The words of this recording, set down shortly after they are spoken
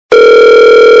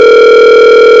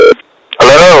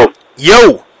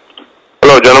Yo.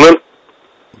 Hello, gentlemen.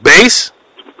 Bass?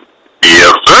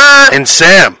 Yes, sir. And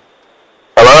Sam.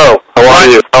 Hello. How are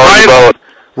you? How are you both?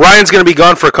 Ryan's going to be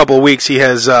gone for a couple of weeks. He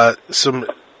has some...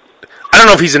 I don't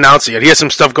know if he's announced it yet. He has some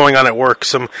stuff going on at work.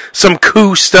 Some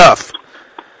cool stuff.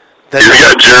 He's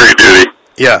got jury duty.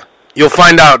 Yeah. You'll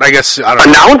find out, I guess. I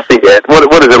don't know. Announcing it?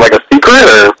 What is it, like a secret?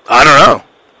 Or? I don't know.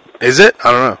 Is it?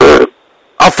 I don't know.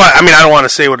 I'll find... I mean, I don't want to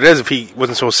say what it is if he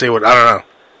wasn't supposed to say what... I don't know.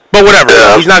 But whatever.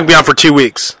 Yeah. He's not going to be on for 2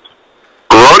 weeks.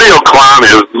 Rodeo clown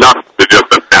is nothing to just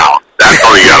a town. That's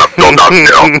all you got to build up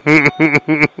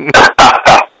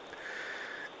to.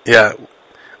 Yeah.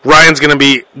 Ryan's going to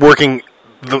be working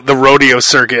the rodeo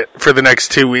circuit for the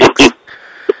next 2 weeks.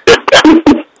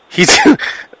 He's... very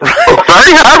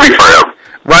happy for him.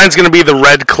 Ryan's going to be the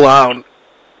red clown.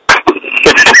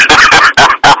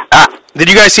 Did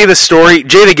you guys see this story?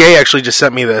 Jay the Gay actually just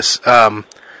sent me this.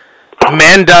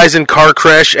 Man dies in car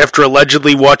crash after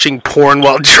allegedly watching porn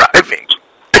while driving.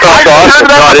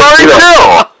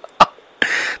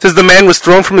 Says the man was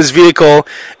thrown from his vehicle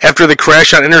after the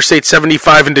crash on Interstate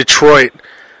 75 in Detroit.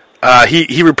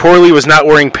 He reportedly was not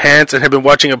wearing pants and had been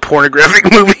watching a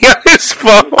pornographic movie on his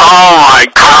phone. Oh my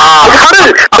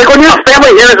god! Like when your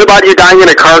family hears about you dying in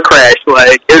a car crash,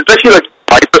 like especially like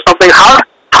wife or something, how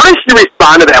does she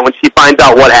respond to that when she finds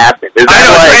out what happened? Is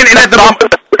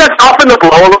that soften the blow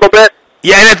a little bit?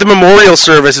 Yeah, and at the memorial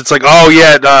service, it's like, oh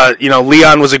yeah,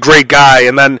 Leon was a great guy,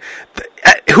 and then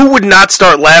who would not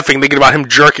start laughing thinking about him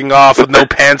jerking off with no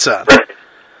pants on?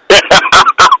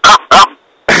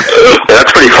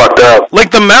 That's pretty fucked up.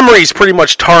 Like, the memory's pretty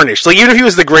much tarnished. Like, even if he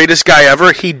was the greatest guy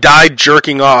ever, he died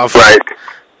jerking off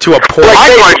to a porn.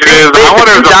 Well, my question is, I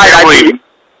wonder if the family...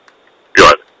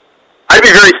 Good. I'd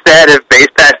be very sad if Bass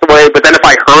passed away, but then if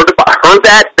I heard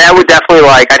that would definitely,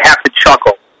 like, I'd have to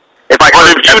chuckle. If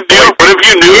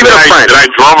you knew that I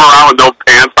drove around with no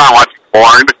pants on watching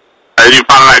porn, and you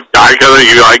found out I died because of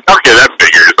it, you'd be like, okay, that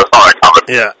figures. That's all that coming.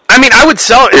 Yeah. I mean, I would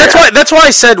sell it. Yeah. That's why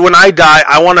I said when I die,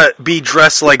 I want to be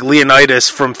dressed like Leonidas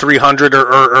from 300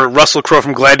 or Russell Crowe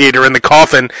from Gladiator in the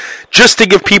coffin, just to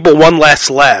give people one last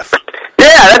laugh.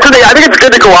 Yeah, that's the thing. I think it's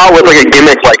good to go out with like a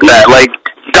gimmick like that. Like,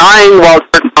 dying while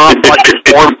watching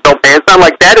porn with no pants on,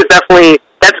 like, that's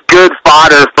good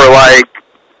fodder for, like,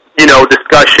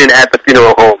 discussion at the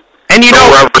funeral home. And in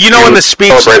the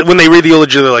speech, when they read the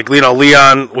eulogy, they're like,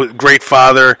 Leon was a great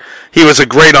father. He was a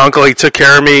great uncle. He took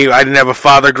care of me. I didn't have a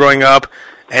father growing up.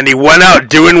 And he went out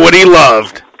doing what he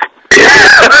loved.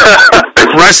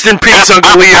 Rest in peace,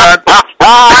 Uncle Leon.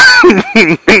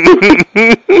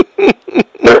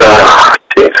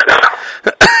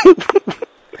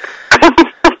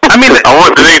 I mean,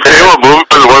 did they say what movie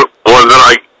was it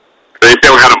like? Did they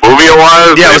say what kind of movie it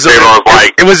was? Yeah,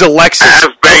 it was Alexis. Ass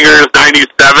Bangers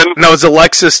 97? No, it was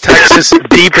Alexis, Texas,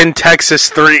 Deep in Texas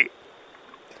 3.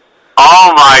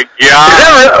 Oh my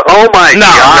god! Oh my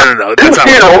god! No. That's not.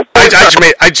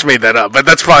 I just made that up, but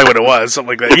that's probably what it was.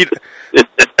 Something like that.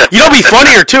 It'd be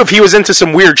funnier too if he was into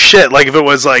some weird shit. Like if it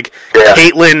was like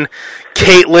Caitlyn,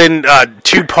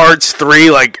 2 parts 3,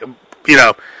 like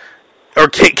or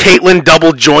Caitlyn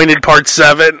double jointed part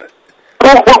 7.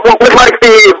 Would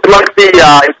the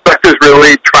inspectors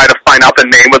really try to find out the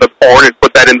name of the porn and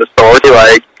put that in the story?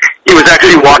 Like, he was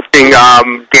actually watching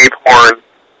gay porn,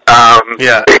 and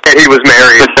he was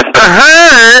married.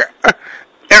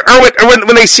 Or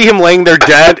when they see him laying there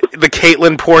dead, the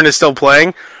Caitlyn porn is still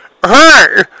playing.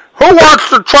 Hey, who wants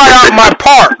to try out my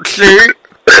part, see?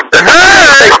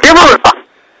 Hey! You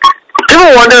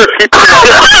ever wonder if people in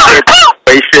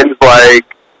situations like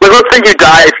let's say you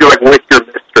die if you're like with your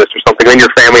mistress or something, then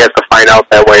your family has to find out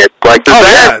that way. It's like,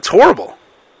 it's horrible.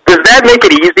 Does that make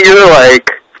it easier, like,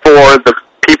 for the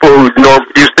people who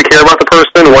used to care about the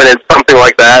person when it's something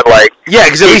like that? Like, yeah,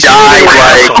 because he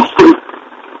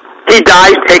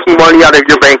dies taking money out of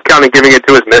your bank account and giving it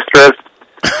to his mistress,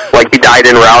 like he died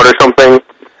en route or something.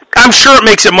 I'm sure it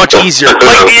makes it much easier.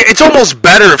 Like, it's almost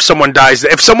better if someone dies.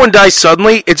 If someone dies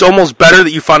suddenly, it's almost better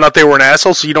that you found out they were an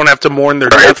asshole, so you don't have to mourn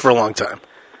their death for a long time.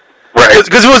 Right.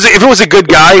 Because if it was a good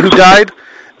guy who died,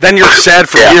 then you're sad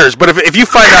for years. But if you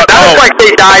find out, like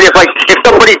they died. If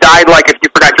somebody died, like if you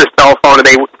forgot your cell phone and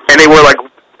they were like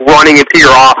running into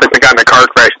your office and got in a car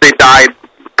crash, they died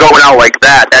going out like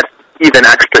that. That's even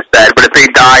extra sad. But if they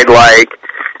died like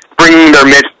bringing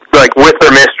with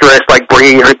their mistress, like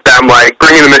bringing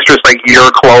the mistress like your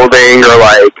clothing or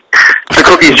like the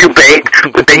cookies you baked,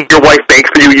 your wife bakes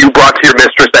for you, you brought to your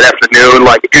mistress that afternoon.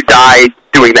 Like if you died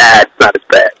doing that, it's not as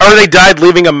bad. Or they died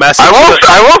leaving a message. I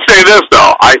will say this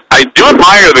though, I do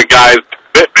admire the guy's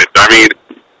commitment. I mean,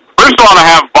 first of all, to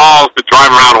have balls to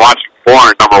drive around watching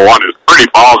porn, number one, is pretty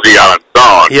ballsy on its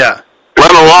own. Yeah.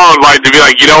 Let alone like to be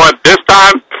like, you know what? This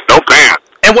time, no pants.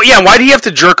 And why do you have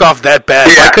to jerk off that bad?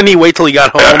 Yeah. Why couldn't he wait till he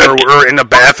got home or in the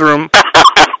bathroom?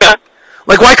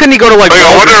 Like, why couldn't he go to like?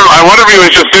 I wonder if he was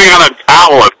just sitting on a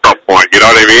towel at some point. You know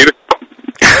what I mean?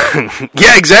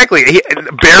 Yeah, exactly.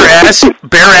 Bare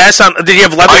ass on. Did he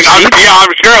have leather seats?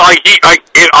 I'm sure.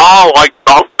 The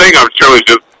whole thing. I'm sure was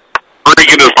just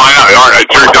freaking his mind out. All right, I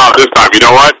jerked off this time. You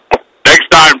know what? Next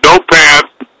time, no pants.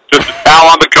 Just a towel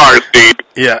on the car seat.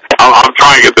 Yeah. I'm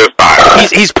trying it this time.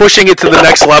 He's pushing it to the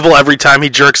next level every time he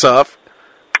jerks off.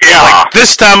 Yeah. Like,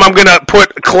 this time I'm gonna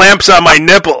put clamps on my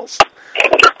nipples.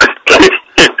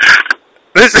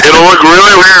 It'll look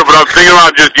really weird, but I'm thinking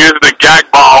about just using the gag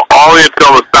ball all the way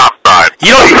until the stop sign.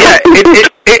 You know, yeah,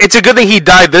 it's a good thing he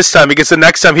died this time because the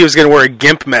next time he was going to wear a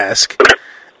gimp mask.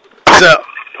 So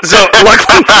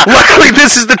luckily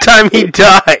this is the time he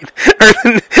died.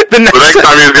 The next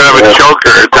time he was going to have a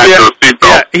choker attached to a seatbelt.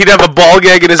 Yeah, he'd have a ball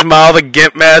gag in his mouth, a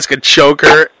gimp mask, a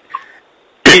choker.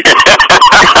 It's a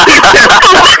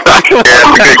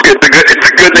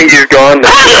good thing he's gone.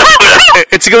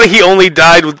 It's a good thing he only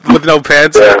died with no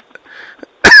pants. Yeah.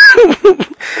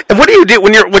 And what do you do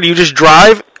when you just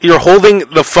drive? You're holding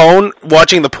the phone,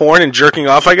 watching the porn, and jerking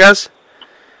off, I guess?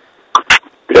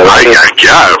 Yeah, I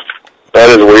guess. That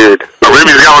is weird. Or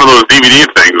maybe he's got one of those DVD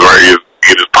things where you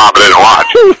just pop it in and watch.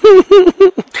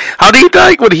 How did he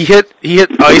die? What, he hit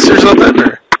ice or something?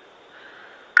 Or?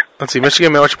 Let's see.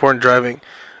 Michigan man watched porn driving.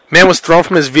 Man was thrown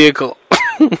from his vehicle.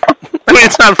 I mean,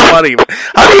 it's not funny. But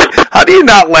how do you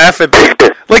not laugh at that?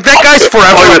 Like, that guy's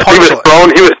forever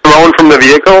he was thrown from the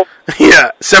vehicle?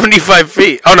 Yeah, 75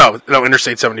 feet. Oh, no,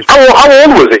 Interstate 75. How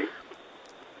old was he?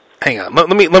 Hang on. Let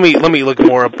me look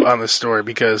more up on this story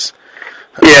because...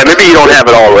 Yeah, maybe you don't have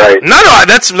it all right. No,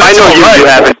 that's I know all right.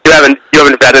 You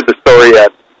haven't vetted the story yet.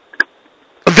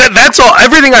 That's all.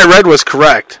 Everything I read was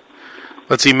correct.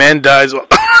 Let's see. Man dies while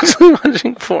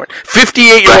watching porn.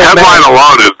 58-year-old man. The headline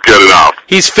alone is good enough.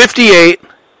 He's 58.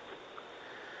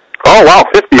 Oh wow,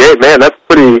 58, man. That's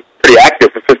pretty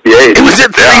active for 58. It was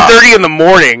at 3:30 in the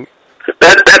morning.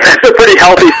 That's a pretty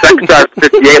healthy sex drive for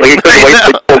 58. Like he couldn't wait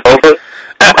to pull over.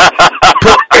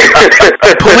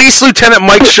 Police Lieutenant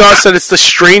Mike Shaw said it's the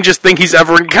strangest thing he's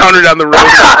ever encountered on the road.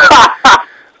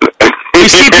 We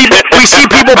see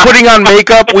people putting on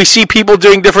makeup. We see people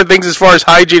doing different things as far as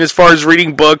hygiene, as far as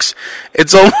reading books.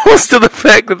 It's almost to the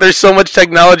fact that there's so much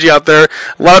technology out there.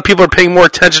 A lot of people are paying more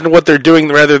attention to what they're doing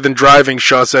rather than driving,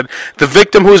 Shaw said. The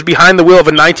victim, who was behind the wheel of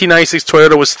a 1996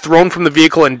 Toyota, was thrown from the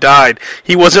vehicle and died.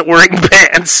 He wasn't wearing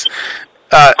pants.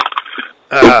 Well,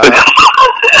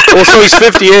 so he's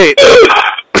 58.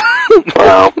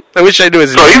 Wow. I wish I knew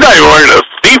his name. So he's not even wearing a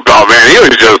seatbelt, man. He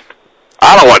was just...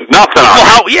 I don't want nothing on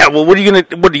him. Well, what are you gonna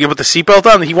put the seatbelt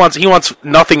on? He wants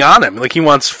nothing on him. Like, he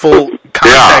wants full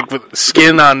contact with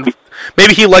skin on.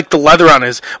 Maybe he liked the leather on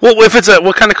his. Well, if it's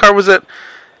what kind of car was it?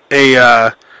 Hang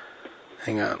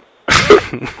on.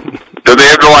 Did they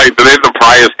have to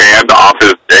pry his hand off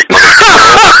his dick?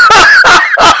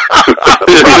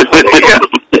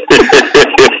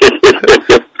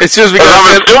 As soon as we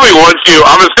I'm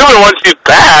assuming once you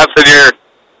pass and you're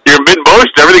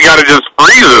mid-motion, everything kind of just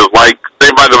freezes, like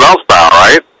Saved by the Bell style,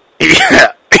 right?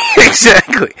 Yeah,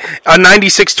 exactly. A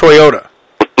 96 Toyota.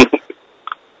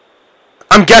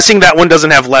 I'm guessing that one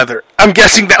doesn't have leather. I'm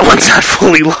guessing that one's not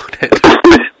fully loaded.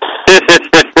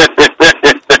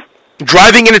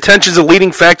 Driving inattention is a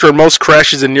leading factor in most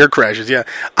crashes and near crashes, yeah.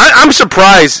 I'm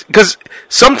surprised, because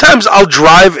sometimes I'll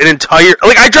drive an entire...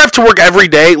 Like, I drive to work every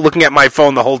day looking at my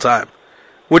phone the whole time,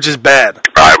 which is bad.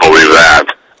 I believe that.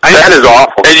 That is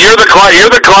awful. And you're the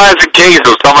classic case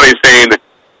of somebody saying,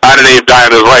 how did Abe die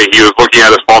on his way? He was looking at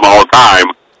his phone the whole time.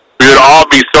 We would all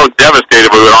be so devastated,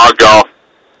 we would all go,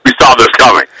 we saw this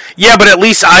coming. Yeah, but at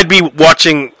least I'd be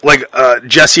watching, like,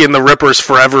 Jesse and the Rippers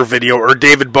Forever video, or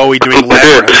David Bowie doing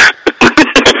Labyrinth.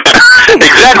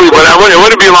 Exactly, but it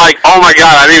wouldn't be like, oh my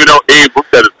god, I didn't even know Abe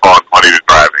looked at his phone when he was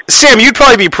driving. Sam, you'd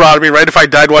probably be proud of me, right, if I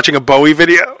died watching a Bowie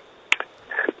video?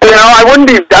 You know, I wouldn't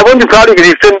be proud of you because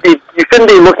you shouldn't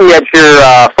be looking at your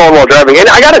phone while driving. And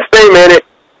I gotta say, man,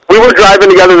 we were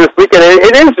driving together this weekend, and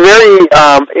it is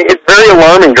it's very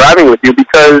alarming driving with you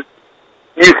because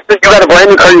you got a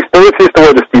brand new car, you still insist to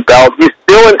wear the seatbelt, you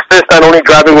still insist on only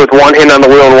driving with one hand on the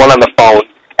wheel and one on the phone,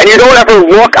 and you don't ever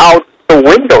look out the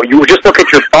window, you just look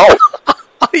at your phone.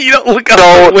 You don't look out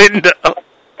the window.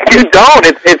 You don't.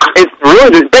 It's really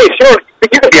just you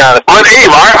can be honest. But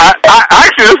Abe,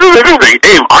 actually, this is interesting.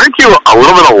 Abe, aren't you a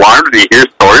little bit alarmed when you hear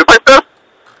stories like this?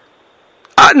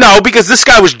 No, because this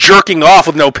guy was jerking off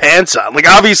with no pants on. Like,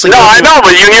 obviously... No, I know,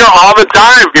 but you hear all the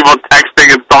time people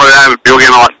texting and stuff like that, and people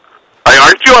getting like,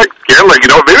 Aren't you scared?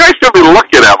 Maybe I should be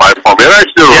looking at my phone. Maybe I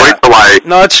should wait till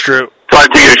No, that's true. Till I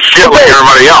take a shit like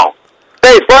everybody else.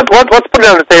 Hey, let's put it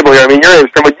on the table here. I mean, you're you've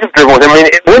driven with him. I mean,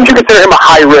 wouldn't you consider him a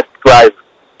high-risk driver?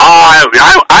 I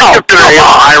consider him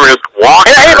a high-risk walker.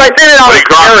 Hey, if I say that, I'm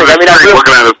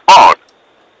looking at his phone.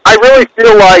 I really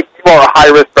feel like you are a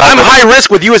high-risk driver. I'm high-risk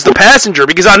with you as the passenger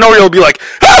because I know you'll be like,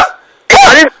 ah!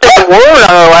 I didn't say a word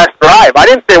on our last drive. I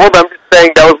didn't say a word, but I'm just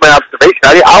saying that was my observation.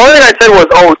 The only thing I said was,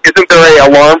 isn't there an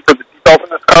alarm for the seatbelt in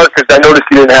this car? Because I noticed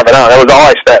you didn't have it on. That was all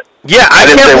I said. Yeah, I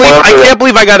can't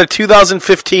believe I got a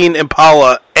 2015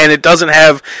 Impala and it doesn't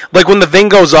have, when the thing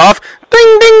goes off,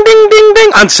 ding, ding, ding, ding,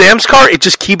 ding, on Sam's car, it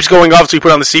just keeps going off so you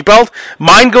put on the seatbelt.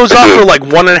 Mine goes off for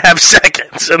 1.5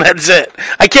 seconds, and that's it.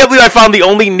 I can't believe I found the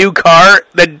only new car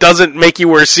that doesn't make you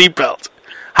wear a seatbelt.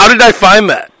 How did I find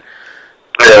that?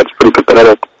 Yeah, it's pretty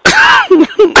pathetic.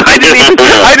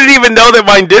 I didn't even know that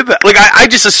mine did that. I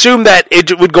just assumed that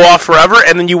it would go off forever,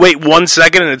 and then you wait 1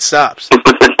 second and it stops.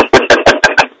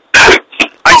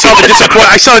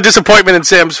 I saw the disappointment in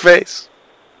Sam's face.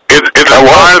 It's a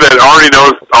car that already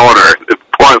knows its owner. It's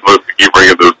pointless to keep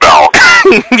ringing this bell.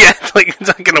 Yeah, it's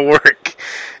not going to work.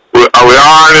 We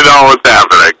already know what's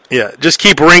happening. Yeah, just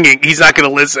keep ringing. He's not going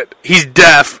to listen. He's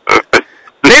deaf.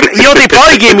 They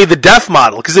probably gave me the deaf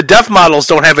model, because the deaf models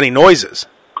don't have any noises.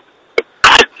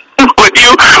 When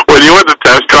you went to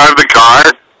test drive the car,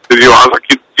 did you also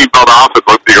keep the seatbelt off and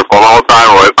look at your phone all the time?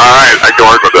 All right, I can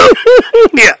work with this.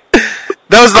 Yeah.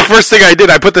 That was the first thing I did.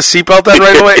 I put the seatbelt on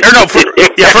right away.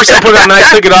 First I put it on and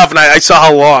I took it off and I saw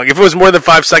how long. If it was more than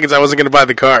 5 seconds, I wasn't going to buy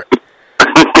the car.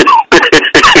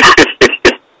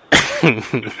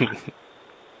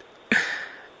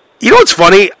 You know what's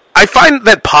funny? I find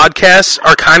that podcasts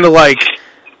are kind of like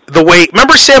the way...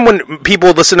 Remember, Sam, when people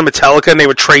would listen to Metallica and they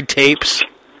would trade tapes?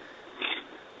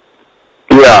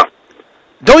 Yeah.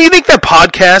 Don't you think that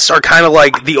podcasts are kind of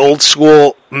like the old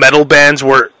school metal bands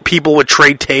where people would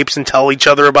trade tapes and tell each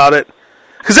other about it?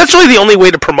 Because that's really the only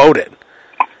way to promote it,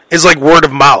 is word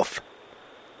of mouth.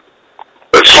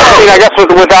 I guess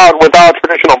without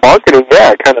traditional marketing,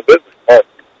 yeah, it kind of is.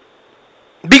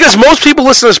 Because most people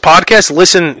listen to this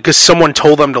podcast because someone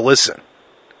told them to listen.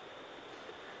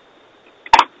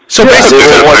 So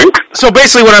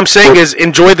basically what I'm saying is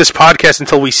enjoy this podcast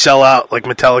until we sell out like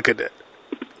Metallica did.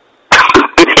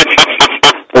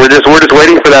 We're just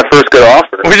waiting for that first good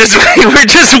offer. We're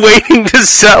just waiting to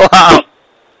sell out.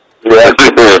 Yeah,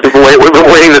 we've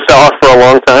been waiting to sell out for a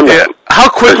long time now. Yeah. How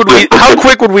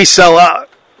quick would we sell out?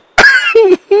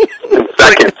 In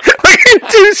seconds. In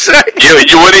 2 seconds.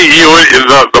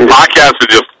 The podcast would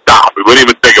just stop. We wouldn't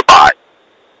even think about it.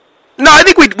 No, I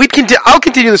think we'd continue. I'll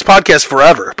continue this podcast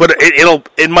forever, but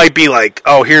it might be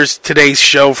here's today's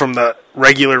show from the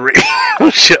regular radio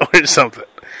show or something.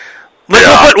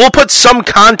 We'll put some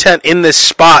content in this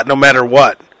spot no matter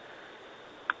what.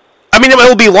 I mean,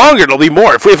 it'll be longer. It'll be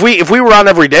more. If we were on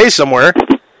every day somewhere,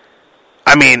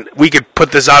 I mean, we could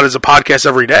put this out as a podcast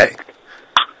every day.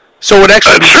 So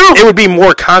it would be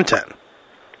more content.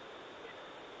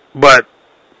 But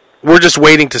we're just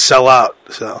waiting to sell out.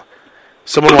 So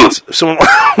someone wants to help.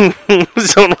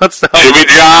 Jimmy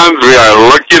John's, we are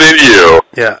looking at you.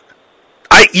 Yeah.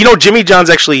 Jimmy John's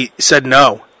actually said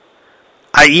no.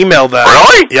 I emailed them.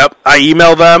 Really? Yep. I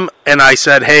emailed them and I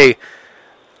said, hey,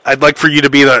 I'd like for you to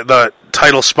be the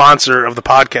title sponsor of the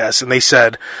podcast. And they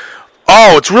said,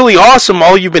 oh, it's really awesome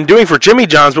all you've been doing for Jimmy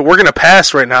John's, but we're going to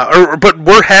pass right now. But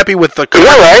we're happy with the current...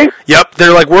 Is that right? Yep.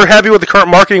 They're like, we're happy with the current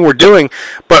marketing we're doing,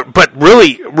 but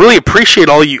really, really appreciate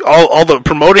all the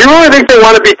promoting. Do you really think they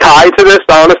want to be tied to this,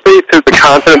 honestly, to the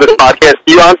content of this podcast?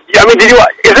 Is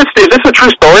this a true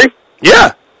story?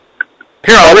 Yeah.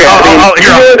 Here,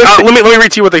 let me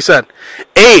read to you what they said.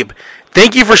 Abe,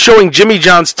 thank you for showing Jimmy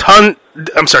John's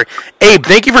Abe,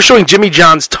 thank you for showing Jimmy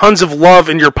John's tons of love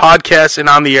in your podcast and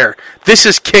on the air. This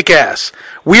is kick-ass.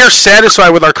 We are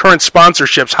satisfied with our current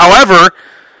sponsorships. However,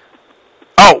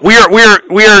 we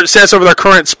are satisfied with our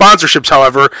current sponsorships,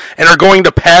 however, and are going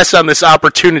to pass on this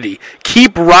opportunity.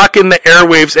 Keep rocking the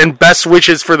airwaves and best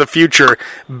wishes for the future.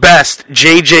 Best,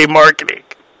 JJ Marketing.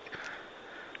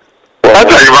 That's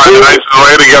the nicest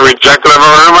way to get rejected I've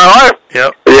ever heard in my life.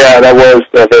 Yep. Yeah, that was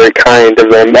very kind of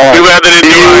them. Too bad they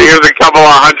didn't do here's a couple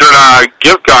of hundred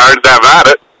gift cards. Have at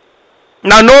it.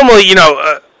 Now, normally,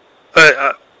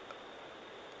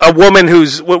 a woman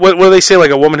who's what do they say?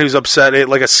 Like a woman who's upset,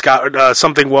 like a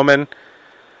something woman.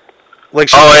 Like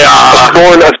a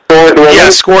scorned woman. Yeah,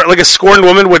 a scorned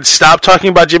woman would stop talking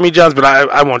about Jimmy John's, but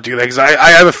I won't do that because I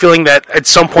have a feeling that at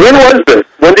some point. When was this?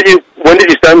 When did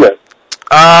you send this?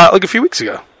 Like a few weeks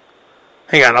ago.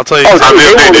 Hang on, I'll tell you. Did you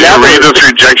read this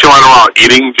rejection letter while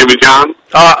eating Jimmy John?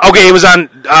 Okay, it was on.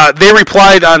 They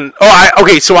replied on.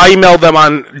 So I emailed them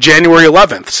on January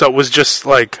 11th. So it was just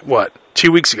like what,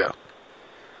 2 weeks ago.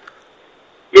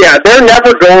 Yeah, they're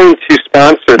never going to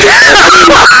sponsor this.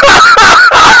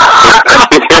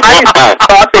 I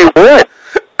thought they would.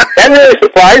 That really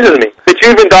surprises me that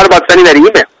you even thought about sending that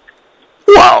email.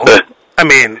 Well, I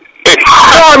mean.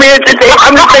 I'm just thinking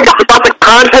about the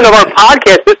content of our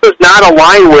podcast. This does not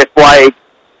align with, like,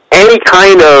 any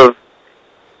kind of,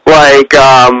 like,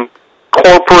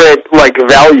 corporate, like,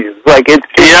 values. Like, it's...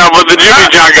 Yeah, but the Jimmy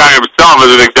John guy himself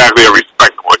isn't exactly a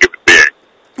respectable human being.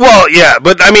 Well, yeah,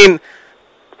 but, I mean...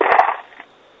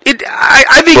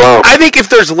 I think if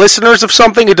there's listeners of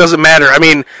something, it doesn't matter. I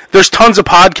mean, there's tons of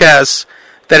podcasts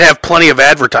that have plenty of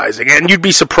advertising, and you'd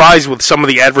be surprised with some of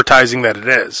the advertising that it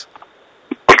is.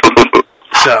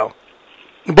 So,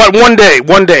 but one day,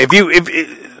 if you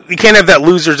can't have that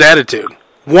loser's attitude.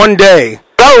 One day.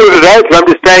 I'm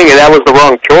just saying that was the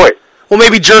wrong choice. Well,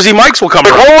 maybe Jersey Mike's will come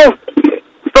around.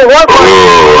 So what?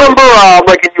 Remember,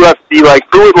 like in UFC, like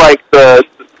who would like the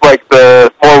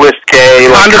more risque,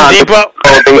 like Condom Depot,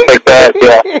 things like that.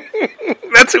 Yeah,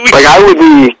 that's what we. Like I would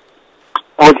be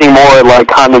looking more at like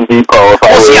Condom Depot.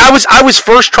 I was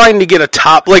first trying to get a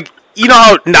top, like, you know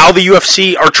how now the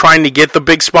UFC are trying to get the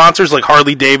big sponsors like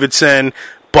Harley Davidson,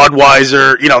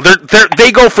 Budweiser. You know,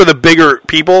 they go for the bigger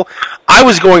people. I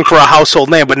was going for a household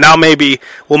name, but now maybe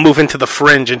we'll move into the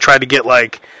fringe and try to get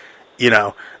like, you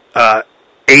know,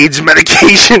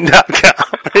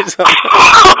 AIDSmedication.com or something.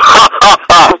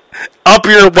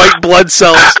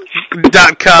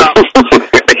 UpYourWhiteBloodCells.com.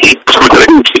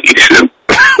 AIDSmedication.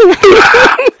 Wouldn't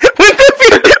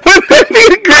that be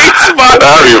a great spot?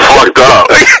 That'd be fucked up.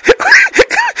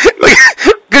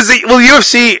 Because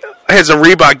UFC has a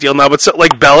Reebok deal now, but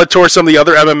like Bellator, some of the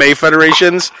other MMA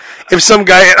federations, if some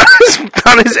guy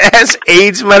on his ass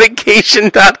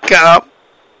AIDSmedication.com,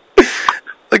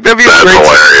 like that'd be a great.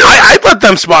 I'd let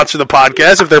them sponsor the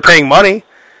podcast if they're paying money.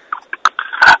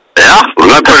 Yeah, we're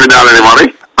not turning down any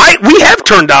money. We have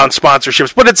turned down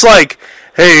sponsorships, but it's like,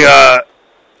 hey,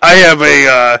 I have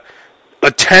a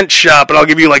tent shop, and I'll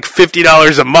give you like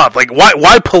 $50 a month. Like,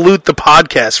 why pollute the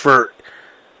podcast for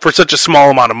such a small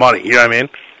amount of money? You know what I mean?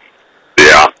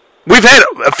 Yeah. We've had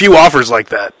a few offers like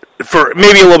that for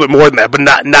maybe a little bit more than that, but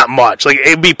not much. Like,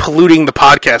 it'd be polluting the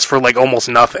podcast for like almost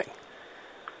nothing.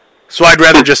 So I'd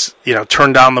rather just, you know,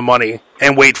 turn down the money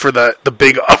and wait for the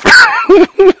big offer.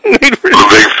 Wait for the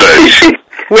big fish.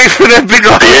 Wait for that big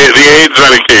offer. The AIDS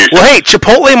medication. Well, hey,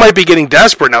 Chipotle might be getting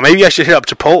desperate now. Maybe I should hit up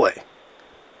Chipotle.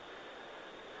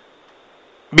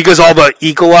 Because all the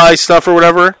E. coli stuff or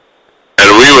whatever.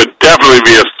 And we would definitely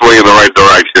be a swing in the right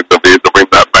direction to bring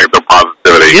that back to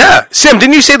positivity. Yeah. Sim,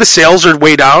 didn't you say the sales are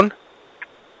way down?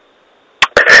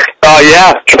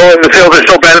 Yeah. The sales are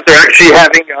so bad that they're actually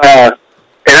having,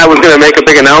 and I was going to make a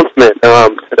big announcement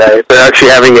today. They're actually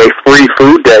having a free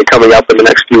food day coming up in the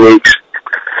next few weeks.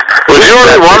 Well, you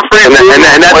already want free food?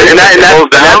 And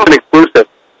that's an exclusive.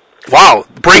 Wow.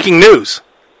 Breaking news.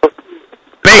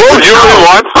 Would you really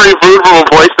want free food from a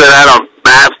place that had a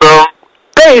massive...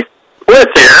 Hey,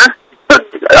 listen,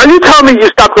 are you telling me you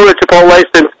stopped going to Chipotle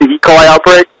since the E. coli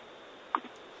outbreak?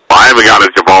 Well, I haven't gone to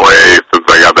Chipotle since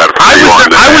I got that free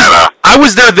one. I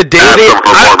was there the day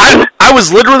I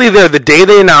was literally there the day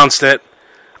they announced it,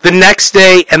 the next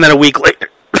day, and then a week later.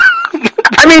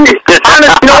 I mean,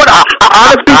 honestly, you know what?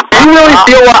 Honestly, do you really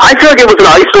feel... I feel like it was an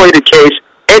isolated case.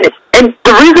 And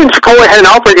the reason Chipotle had an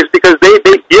outbreak is because they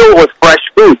deal with fresh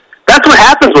food. That's what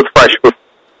happens with fresh food.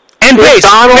 And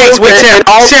McDonald's and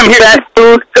all Sam, fast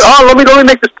food. Oh, let me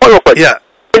make this point real quick. Yeah.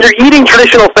 When you're eating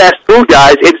traditional fast food,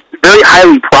 guys, it's very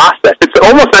highly processed. It's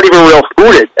almost not even real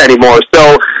food anymore.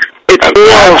 So it's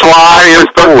that's why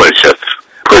it's delicious.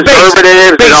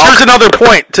 Preservatives. Here's another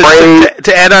point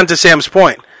to add on to Sam's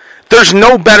point. There's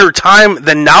no better time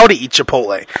than now to eat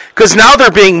Chipotle. Because now they're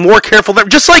being more careful.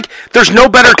 Just like there's no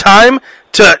better time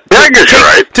to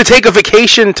take a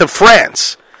vacation to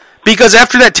France. Because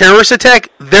after that terrorist attack,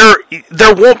 there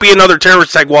won't be another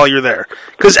terrorist attack while you're there.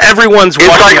 Because everyone's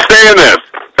watching. It's like saying this.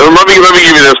 Let me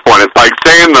give you this point. It's like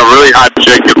saying the really hot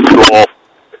chick in school,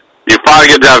 you finally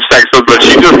get to have sex with, but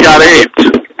she just got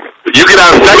AIDS. You can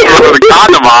have sex with her with a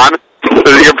condom on, so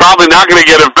you're probably not going to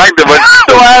get infected, but you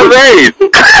still have AIDS.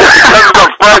 That's a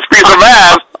fresh piece of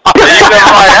ass that you never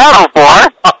might have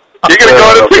before. You're going to go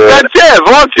and take that chance,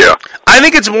 won't you? I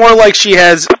think it's more like she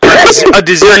has a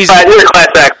disease. You're a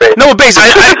class act, Base. No, Base, you're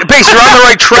on the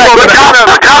right track. Well, the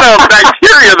kind of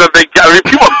bacteria that they got, I mean,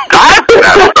 people die from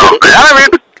that stuff, man. I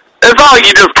mean, it's not like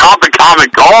you just caught the common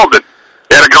cold and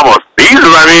had a couple of sneezes.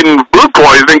 I mean, food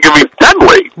poisoning can be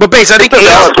deadly. But Base, I think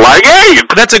AIDS, like AIDS.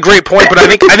 That's a great point, but I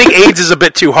think AIDS is a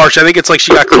bit too harsh. I think it's like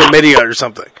she got chlamydia or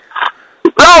something.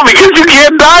 No, because you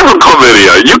can't die from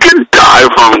chlamydia. You can die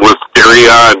from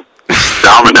listeria and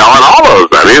salmonella and all those.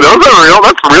 I mean, those are real.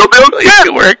 That's a real deal. Yeah,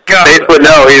 where it goes. Base would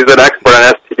know. He's an expert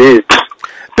on STDs.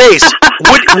 Base,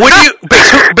 would you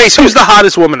Base? Who's the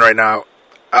hottest woman right now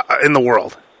in the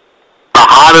world? The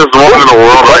hottest woman in the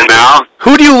world right now.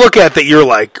 Who do you look at that you're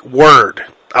like, word?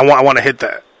 I want to hit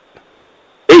that.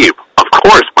 Eve, of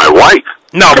course, my wife.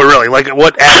 No, but really, like,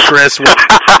 what actress? What...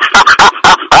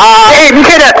 Hey, you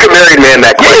can't ask a married man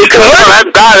that question.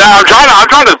 I'm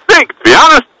trying to think. To be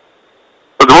honest,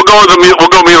 we'll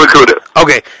go Mila Kunis.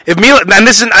 Okay, if Mila, and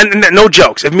this is no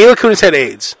jokes. If Mila Kunis had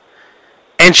AIDS,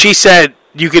 and she said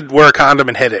you could wear a condom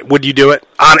and hit it, would you do it?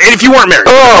 And if you weren't married,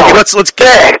 okay, let's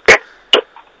get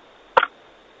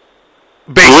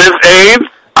with AIDS.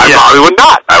 I probably would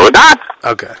not. I would not.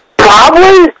 Okay.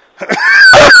 Probably.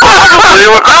 Probably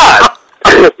would not.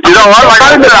 You know what? Like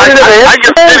I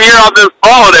can sit here on this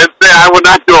phone and say I would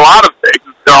not do a lot of things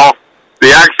until the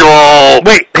actual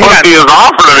pussy is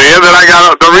offered to me, and then I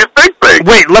got to rethink things.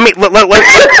 Wait, wait,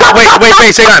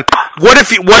 hang on. What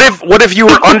if you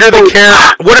were under the care?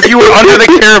 What if you were under the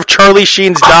care of Charlie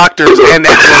Sheen's doctors and?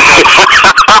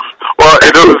 Well,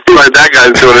 it doesn't seem like that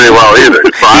guy's doing any well either.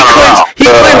 So I don't know. He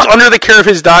claims under the care of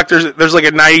his doctors, there's like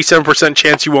a 97%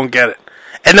 chance you won't get it.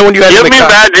 And then when you have Give me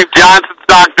Magic Johnson's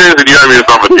doctors, and you have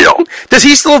yourself a deal. Does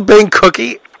he still bang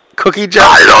Cookie Johnson?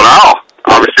 I don't know.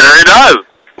 I'm sure he does.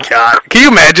 God, can you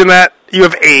imagine that? You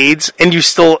have AIDS, and you're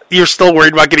still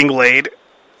worried about getting laid.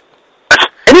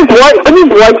 And his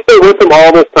wife stay with him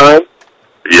all this time?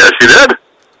 Yes, she did.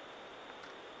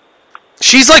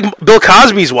 She's like Bill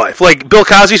Cosby's wife. Like, Bill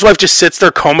Cosby's wife just sits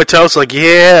there comatose, like,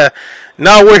 yeah,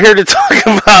 no, we're here to talk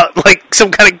about, like,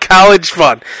 some kind of college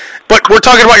fun. But we're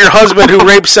talking about your husband who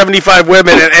raped 75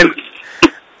 women, and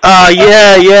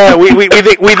we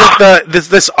think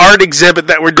this art exhibit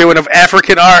that we're doing of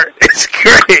African art is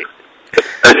great.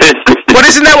 But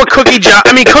isn't that what Cookie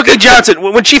Johnson,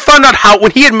 when she found out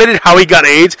when he admitted how he got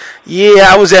AIDS,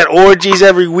 I was at orgies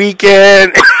every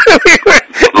weekend.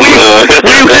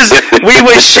 we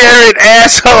was sharing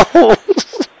assholes.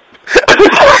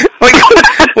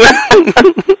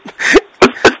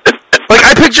 Like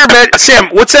I picture Sam.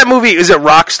 What's that movie? Is it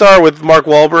Rockstar with Mark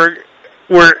Wahlberg?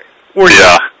 Where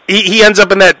he ends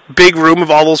up in that big room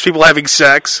of all those people having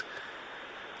sex.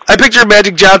 I picture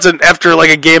Magic Johnson after like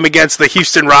a game against the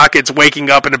Houston Rockets, waking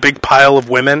up in a big pile of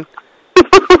women.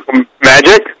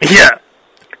 Magic? Yeah.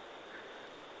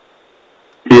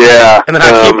 Yeah. And then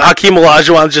Hakeem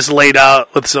Olajuwon's just laid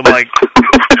out with some like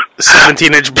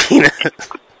 17-inch penis. In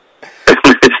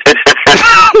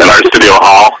Arsenio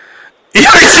Hall.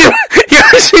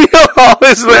 Arsenio Hall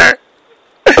is there.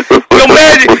 Yo,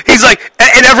 Magic. He's like,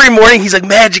 and every morning he's like,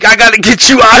 Magic, I gotta get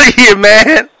you out of here,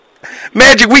 man.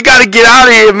 Magic, we gotta get out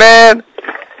of here, man.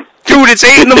 Dude, it's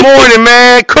 8 in the morning,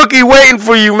 man. Cookie waiting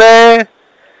for you, man.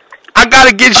 I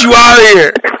gotta get you out of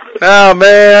here. Oh,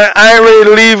 man, I ain't ready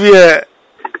to leave yet.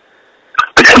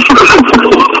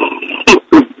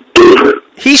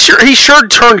 He sure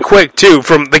turned quick, too,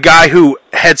 from the guy who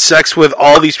had sex with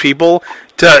all these people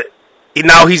to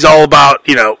now he's all about,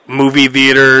 movie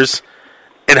theaters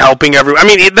and helping everyone. I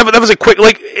mean, that was a quick,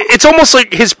 like, it's almost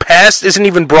like his past isn't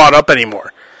even brought up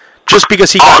anymore. Just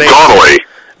because he got AIDS. Totally.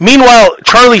 Meanwhile,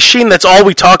 Charlie Sheen, that's all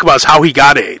we talk about is how he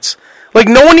got AIDS. Like,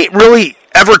 no one really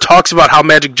ever talks about how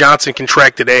Magic Johnson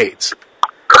contracted AIDS.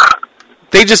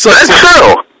 They just like... That's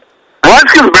true. Well,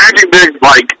 that's because Magic didn't,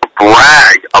 brag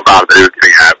about it.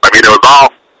 I mean, it was all...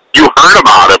 You heard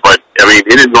about it, but, I mean,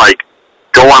 he didn't,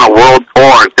 go on a world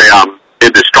tour and say, I'm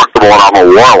indestructible and I'm a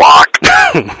warlock.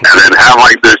 And then have,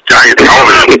 this giant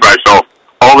television special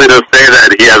only to say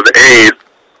that he has AIDS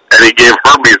and he gave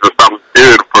herpes to some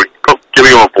dude for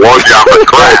giving him a blowjob with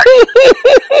crack.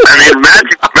 I mean,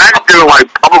 Magic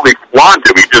didn't, publicly flaunt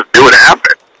him. He just knew it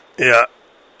happened. Yeah.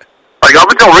 Up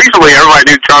until recently,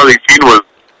 everybody knew Charlie Sheen was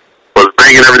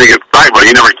banging everything in sight, but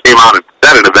he never came out and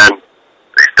said it, and then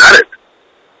they said it.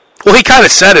 Well, he kind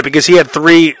of said it because he had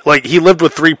he lived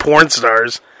with 3 porn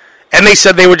stars, and they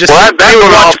said they would just... Well, that's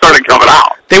when it all started coming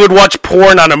out. They would watch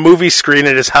porn on a movie screen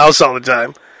at his house all the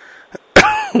time.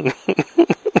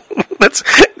 That's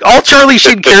all Charlie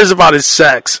Sheen cares about is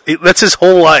sex. That's his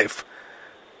whole life.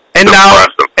 And now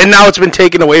it's been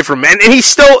taken away from him. And he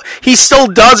still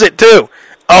does it too.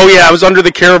 Oh yeah, I was under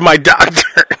the care of my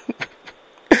doctor.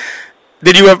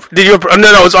 Did you have no,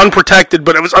 it was unprotected,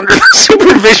 but it was under the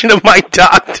supervision of my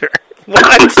doctor. What?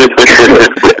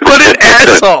 What an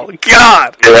asshole.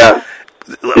 God. Yeah.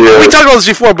 We talked about this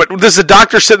before, but does the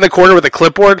doctor sit in the corner with a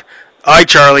clipboard? All right,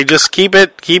 Charlie, just keep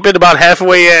it about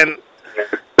halfway in.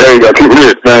 There you go. Keep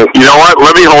it. You know what?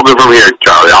 Let me hold it from here,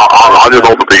 Charlie. I'll just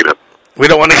hold the penis. We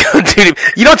don't want to go too deep.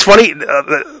 You know what's funny?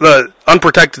 The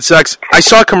unprotected sex. I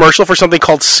saw a commercial for something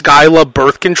called Skyla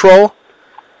Birth Control,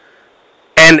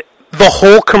 and the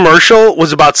whole commercial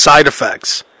was about side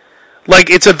effects.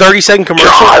 Like, it's a 30-second commercial.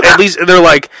 God. At least they're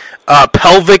like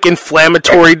pelvic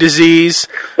inflammatory disease.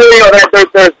 Well, you know,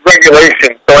 there's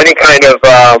regulation. So any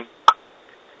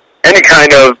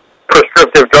kind of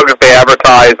prescriptive drug that they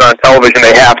advertise on television,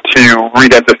 they have to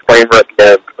read that disclaimer at the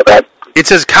end. So that it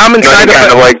says common side effects.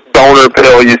 Kind of like donor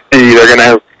pill you see, they're gonna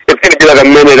have. It's gonna be like a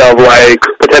minute of like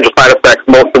potential side effects,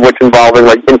 most of which involving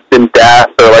like instant death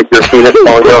or like your penis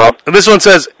falling off. And this one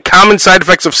says common side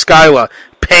effects of Skyla: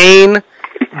 pain,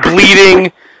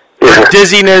 bleeding,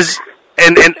 dizziness,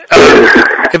 and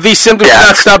if these symptoms do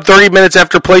not stop 30 minutes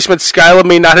after placement, Skyla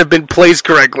may not have been placed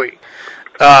correctly.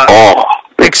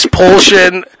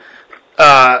 Expulsion,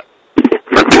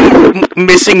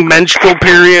 missing menstrual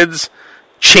periods,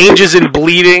 changes in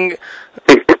bleeding,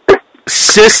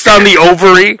 cysts on the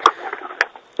ovary.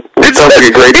 Listen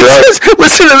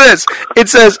to this. It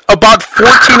says about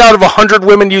 14 out of 100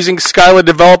 women using Skyla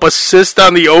develop a cyst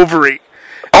on the ovary.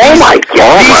 Oh my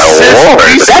God!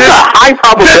 That's a high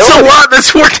probability. That's a lot.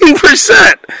 That's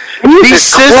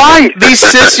 14%. These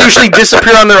cysts usually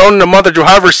disappear on their own in a month or two.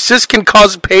 However, cysts can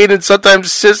cause pain, and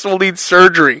sometimes cysts will need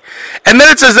surgery. And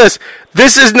then it says this: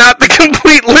 this is not the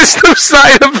complete list of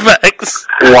side effects.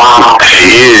 Wow.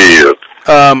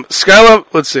 Skyla.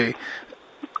 Let's see.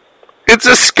 It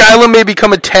says Skyla may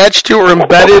become attached to or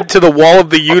embedded to the wall of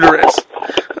the uterus.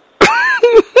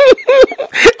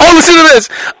 Oh, listen to this.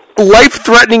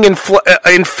 Life-threatening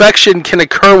infection can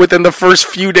occur within the first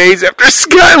few days after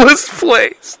Skyla's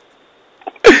placed.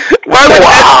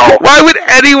 Why would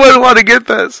anyone want to get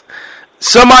this?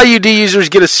 Some IUD users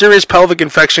get a serious pelvic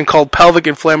infection called pelvic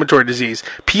inflammatory disease.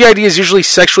 PID is usually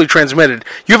sexually transmitted.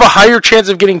 You have a higher chance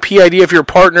of getting PID if your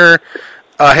partner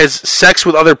has sex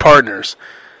with other partners.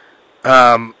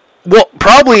 Well,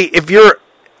 probably if you're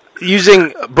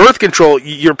using birth control,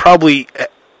 you're probably...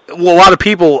 Well, a lot of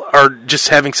people are just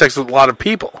having sex with a lot of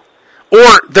people.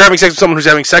 Or they're having sex with someone who's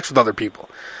having sex with other people.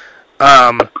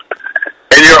 And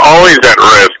you're always at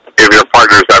risk if your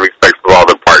partner's having sex with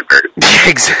other partners.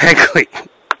 Exactly.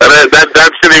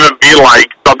 That shouldn't even be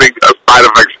like something a side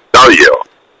effect should tell you.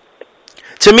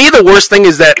 To me, the worst thing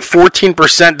is that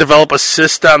 14% develop a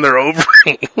cyst on their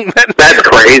ovary. That's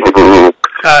crazy.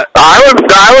 I would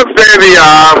say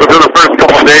within the first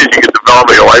couple of days you can develop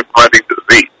a life-threatening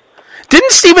disease.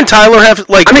 Didn't Steven Tyler have,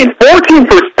 like... I mean, 14%.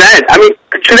 I mean,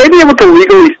 should they be able to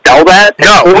legally sell that?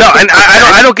 No, and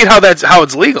I don't get how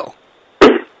it's legal.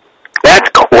 That's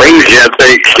crazy. She had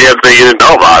say you didn't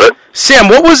know about it. Sam,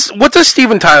 what does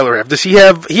Steven Tyler have? Does he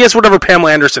has whatever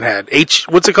Pamela Anderson had.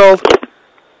 What's it called?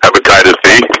 Hepatitis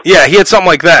C? Yeah, he had something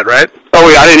like that, right? Oh,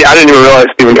 yeah, I didn't even realize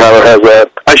Steven Tyler has that.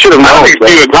 I should have known.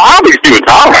 I don't think Steven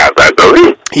Tyler has that, does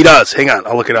he? He does. Hang on,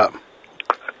 I'll look it up.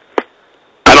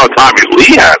 I know Tommy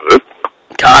Lee has it.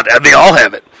 God, they all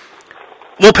have it.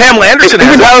 Well, Pamela Anderson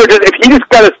has it. If he just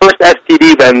got his first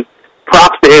STD, then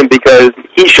props to him because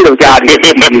he should have gotten his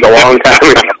STD a long time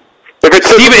ago. If it's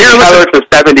Steven Tyler for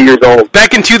 70 years old.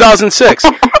 Back in 2006,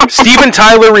 Steven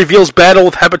Tyler reveals battle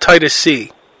with hepatitis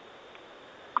C.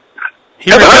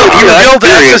 He revealed to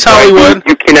Access Hollywood.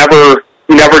 You can never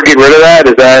get rid of that?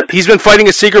 Is that... He's been fighting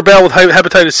a secret battle with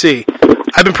hepatitis C.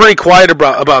 I've been pretty quiet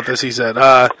about this, he said.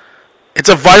 It's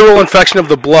a viral infection of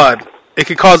the blood. It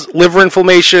can cause liver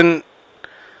inflammation.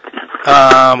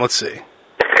 Let's see.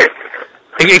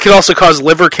 It can also cause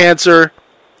liver cancer.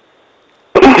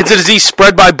 It's a disease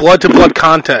spread by blood-to-blood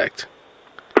contact.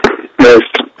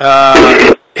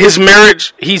 His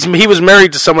marriage, he was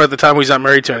married to someone at the time who he's not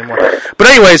married to anymore. But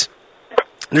anyways,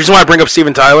 the reason why I bring up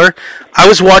Steven Tyler, I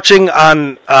was watching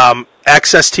on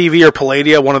Access TV or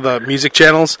Palladia, one of the music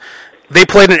channels. They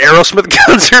played an Aerosmith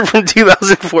concert from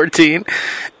 2014.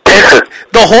 And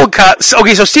the whole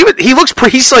okay, so Steven, he's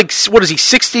like, what is he,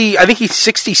 60? I think he's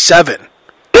 67.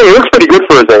 Yeah, he looks pretty good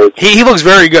for his age. He looks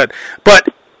very good. But,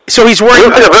 so he's wearing... He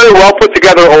looks like a very well put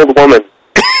together old woman.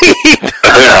 He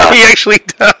does. He actually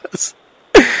does.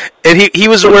 And he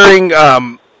was wearing,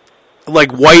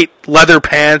 like, white leather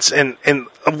pants and a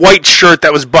white shirt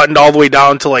that was buttoned all the way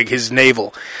down to, like, his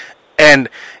navel. And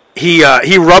he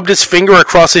rubbed his finger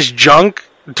across his junk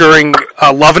during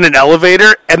Love in an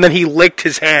Elevator, and then he licked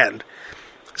his hand.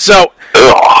 So,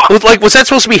 like, was that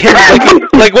supposed to be him?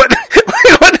 Like what?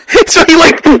 So he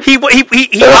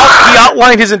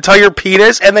outlined his entire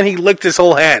penis and then he licked his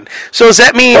whole hand. So does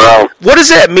that mean? Wow. What does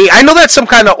that mean? I know that's some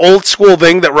kind of old school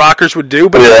thing that rockers would do,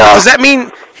 but does that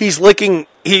mean he's licking?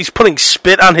 He's putting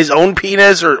spit on his own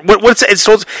penis, or what's it?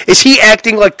 So is he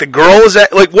acting like the girl? Is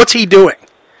that like what's he doing?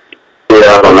 Yeah,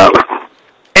 I don't know.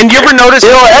 And you ever notice?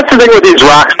 You know, that's the thing with these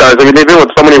rock stars. I mean, they've been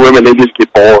with so many women, they just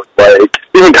get bored. Like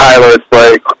Steven Tyler, it's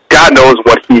like God knows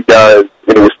what he does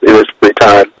in his free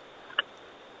time.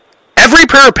 Every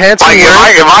pair of pants. Like, if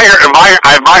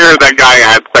I heard that guy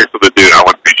had sex with a dude, I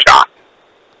wouldn't be shocked.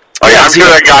 Like, I'm sure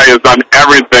that guy has done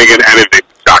everything and anything to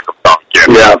shock himself.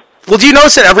 Yeah. Well, do you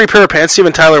notice that every pair of pants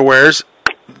Steven Tyler wears,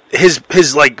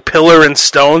 his like pillar and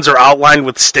stones are outlined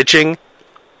with stitching?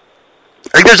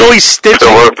 Like there's always stitching.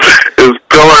 His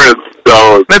pillar and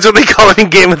stones. That's what they call it in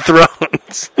Game of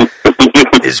Thrones.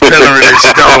 His pillar and his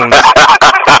stones.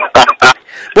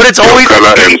 But it's always,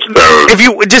 if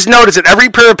you just notice it, every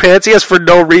pair of pants he has for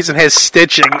no reason has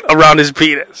stitching around his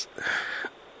penis.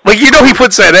 Like, you know he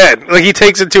puts that in. Like, he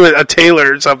takes it to a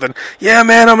tailor or something. Yeah,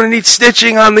 man, I'm going to need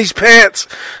stitching on these pants.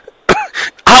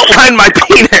 Outline my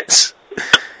penis.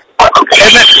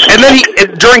 And then he,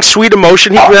 during Sweet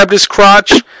Emotion, he grabbed his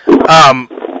crotch.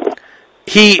 What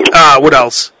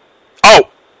else? Oh,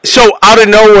 so out of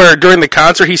nowhere during the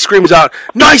concert, he screams out,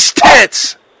 "Nice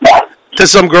tits!" to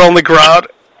some girl in the crowd.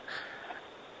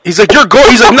 He's like,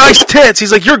 he's like, "Nice tits."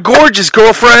 He's like, "You're gorgeous,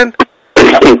 girlfriend."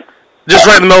 Just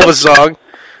right in the middle of a song.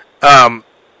 And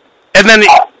then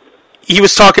he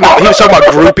was talking about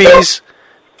groupies.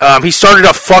 He started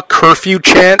a "fuck curfew"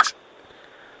 chant.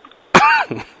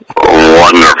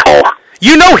 Wonderful.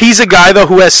 You know he's a guy, though,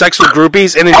 who has sex with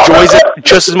groupies and enjoys it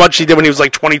just as much as he did when he was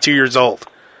like 22 years old.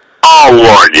 Oh,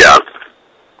 Lord, yes.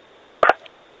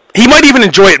 He might even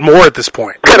enjoy it more at this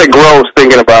point. Kind of gross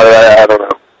thinking about it. I don't know.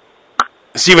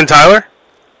 Steven Tyler?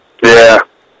 Yeah.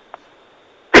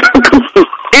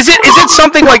 Is it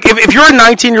something like, if you're a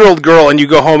 19-year-old girl and you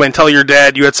go home and tell your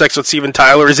dad you had sex with Steven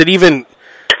Tyler, is it even...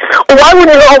 Well, why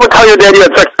wouldn't you go home and tell your dad you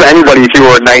had sex with anybody if you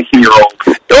were a 19-year-old?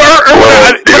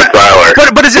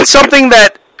 But is it something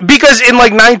that... Because in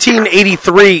like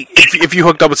 1983, if you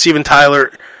hooked up with Steven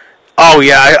Tyler... Oh,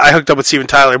 yeah, I hooked up with Steven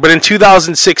Tyler. But in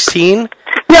 2016...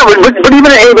 Yeah, but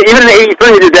even in 83,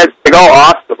 your dad's like, "Oh,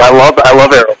 awesome! I love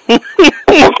Errol."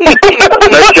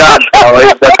 Nice job,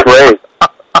 Charlie. That's great.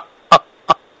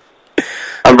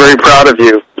 I'm very proud of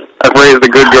you. I've raised a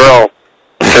good girl.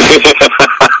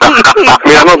 I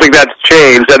mean, I don't think that's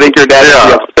changed. I think your dad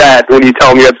would be upset when you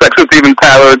tell him you had sex with Steven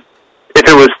Tyler. If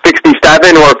it was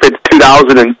 67 or if it's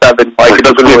 2007, like, it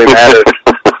doesn't really matter.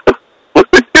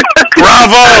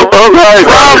 Bravo! Oh, nice.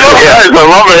 Bravo! Yes, I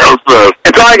love it.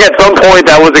 It's like at some point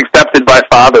that was accepted by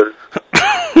fathers.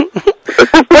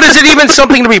 But is it even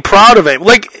something to be proud of it?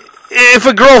 Like, if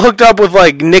a girl hooked up with,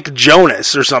 like, Nick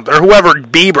Jonas or something, or whoever,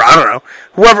 Bieber, I don't know,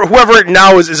 whoever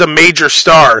now is a major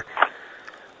star,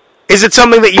 is it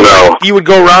something that you would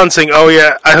go around saying, "Oh,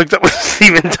 yeah, I hooked up with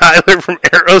Steven Tyler from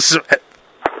Aerosmith"?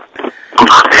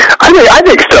 I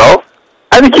think so.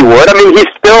 I think you would. I mean, he's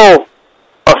still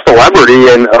a celebrity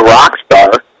and a rock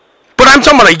star. But I'm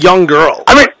talking about a young girl.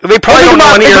 I mean, they probably don't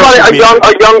know any a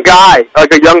young guy,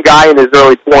 like a young guy in his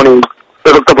early 20s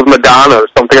that hooked up with Madonna or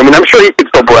something. I mean, I'm sure he could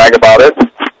still brag about it.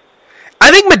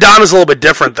 I think Madonna's a little bit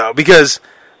different, though, because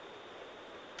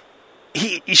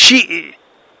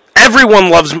everyone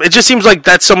loves him. It just seems like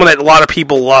that's someone that a lot of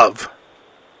people love.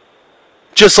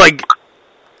 Just like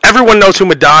everyone knows who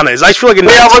Madonna is. I feel like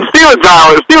but Steven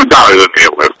Tyler's an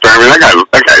A-lister. I mean,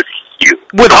 that guy's huge.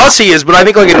 With us, he is, but I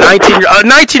think like a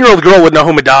 19-year-old girl would know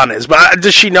who Madonna is. But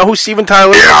does she know who Steven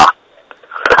Tyler is? Yeah.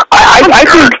 I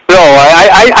think so.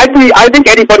 I think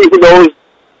anybody who knows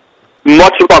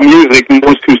much about music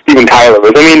knows who Steven Tyler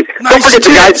is. I mean, don't forget the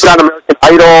guy's got American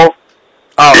Idol.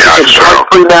 Oh, yeah, he's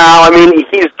country now. I mean,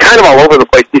 he's kind of all over the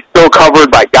place. He's still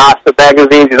covered by gossip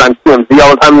magazines. He's on TMZ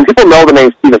all the time. I mean, people know the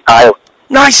name Steven Tyler.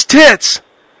 Nice tits.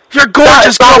 You're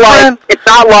gorgeous, girlfriend. It's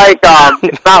not like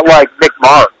Mick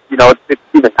Mars. You know, it's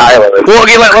Steven Tyler. Well,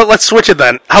 okay, let's switch it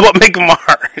then. How about Mick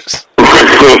Mars?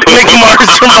 Mick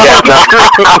Mars from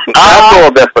that's a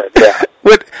little different. Yeah.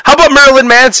 How about Marilyn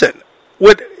Manson?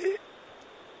 What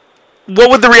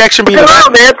would the reaction be?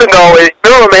 Marilyn Manson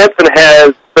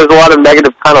there's a lot of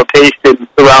negative connotation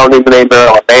surrounding the name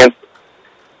Marilyn Manson.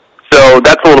 So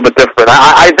that's a little bit different.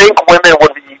 I think women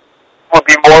would be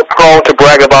more prone to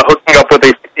brag about hooking up with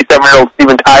a 67-year-old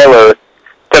Steven Tyler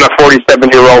than a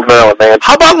 47-year-old Marilyn Manson.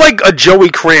 How about like a Joey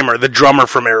Kramer, the drummer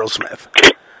from Aerosmith?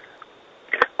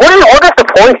 What is the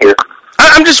point here?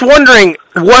 I'm just wondering,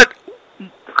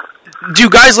 do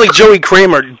guys like Joey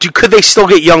Kramer, could they still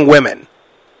get young women?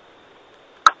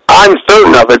 I'm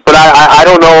certain of it, but I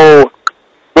don't know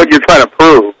what you're trying to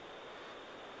prove.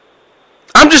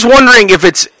 I'm just wondering if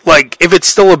it's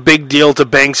still a big deal to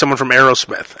bang someone from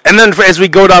Aerosmith. And then as we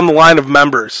go down the line of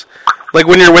members, like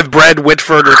when you're with Brad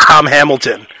Whitford or Tom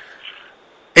Hamilton,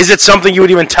 is it something you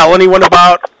would even tell anyone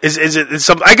about? Is it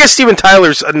something? I guess Steven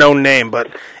Tyler's a known name, but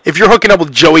if you're hooking up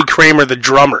with Joey Kramer, the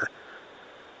drummer,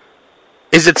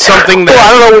 is it something that? Well,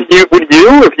 I don't know. Would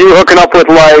you if you were hooking up with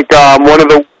like one of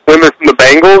the women from the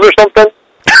Bengals or something?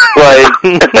 Like,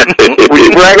 would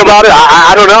you brag about it?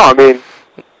 I don't know. I mean.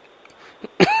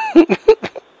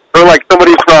 Or like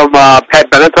somebody from Pat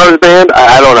Benatar's band.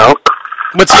 I don't know.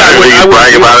 But I think you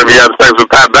brag about it if you have sex with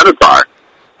Pat Benatar.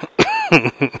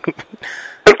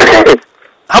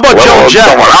 How about Joan Jett?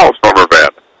 Someone else from her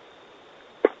band.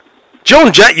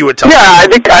 Joan Jett, you would tell. Yeah, I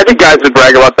think guys would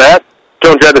brag about that.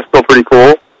 Joan Jett is still pretty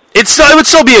cool. It would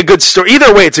still be a good story.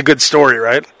 Either way, it's a good story,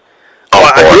 right?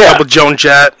 I hooked up with Joan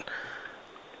Jett.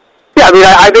 Yeah, I mean,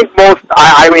 I think most.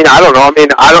 I mean, I don't know. I mean,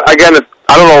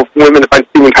 I don't know if women find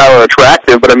Steven Tyler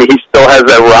attractive, but I mean, he still has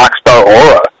that rock star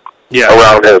aura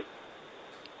around him.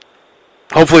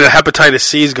 Hopefully the hepatitis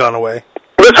C's gone away.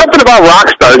 There's something about rock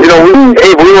stars. You know,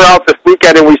 we were out this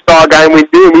weekend and we saw a guy and we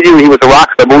knew he was a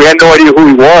rock star, but we had no idea who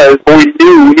he was, but we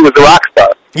knew he was a rock star.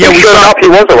 Yeah, he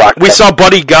was a rock star. We saw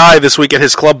Buddy Guy this week at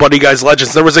his club, Buddy Guy's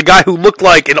Legends. There was a guy who looked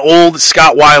like an old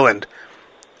Scott Weiland.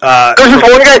 There was this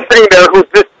one guy sitting there who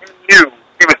just knew.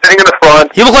 He was sitting in the front.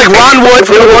 He looked like Ron Wood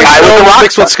from the Rolling Stones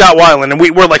mixed with Scott Weiland, and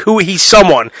we were like, "Who? He's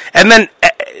someone." And then,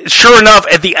 sure enough,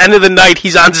 at the end of the night,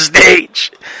 he's on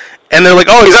stage, and they're like,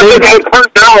 "Oh, he's it turns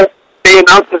out they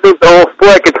announced his whole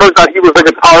flick. It turns out he was a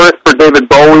guitarist for David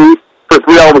Bowie for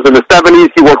 3 albums in the '70s.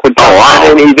 He worked with John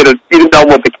Lennon. He did an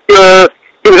album with The Cure.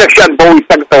 He was actually on Bowie's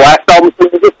second to last album. So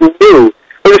he just knew.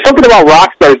 But there's something about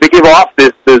rock stars. They give off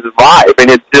this vibe,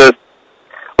 and it's just.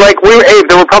 Like, there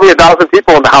were probably 1,000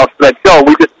 people in the house for that show.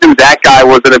 We just knew that guy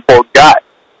was an important guy.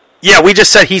 Yeah, we just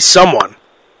said he's someone.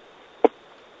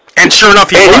 And sure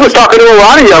enough, he was talking to a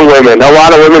lot of young women. A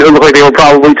lot of women who looked like they were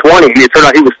probably 20. It turned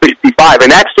out he was 65. And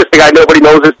that's just the guy nobody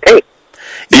knows his name.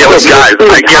 Yeah, those guys,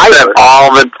 I get that all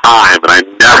the time, and I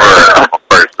never have a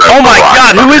person. Oh, my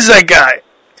God, who is that guy?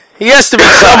 He has to be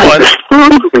someone.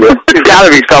 He's got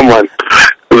to be someone.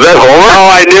 Was that Homer?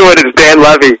 Oh, I knew it. It's Dan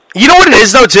Levy. You know what it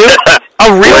is, though, too?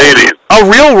 A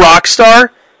real rock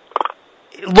star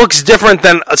looks different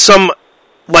than some,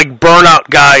 like, burnout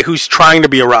guy who's trying to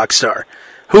be a rock star.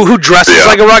 Who dresses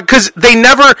like a rock... Because they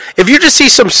never... If you just see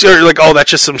some... You're like, oh,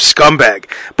 that's just some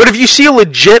scumbag. But if you see a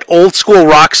legit old-school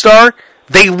rock star,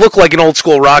 they look like an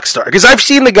old-school rock star. Because I've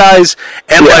seen the guys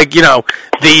at, like, you know,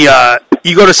 the...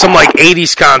 you go to some like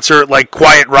 '80s concert, like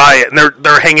Quiet Riot, and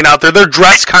they're hanging out there. They're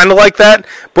dressed kind of like that,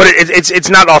 but it's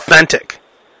not authentic.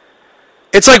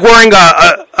 It's like wearing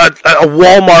a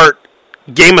Walmart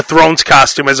Game of Thrones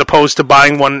costume as opposed to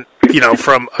buying one, you know,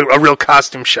 from a real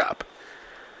costume shop.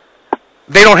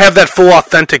 They don't have that full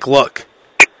authentic look.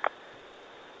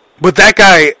 But that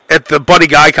guy at the Buddy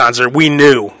Guy concert, we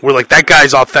knew. We're like, that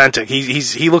guy's authentic.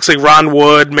 He looks like Ron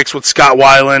Wood mixed with Scott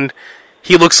Weiland.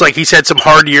 He looks like he's had some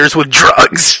hard years with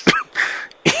drugs.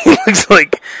 He looks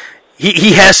like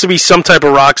he has to be some type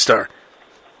of rock star.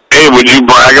 Hey, would you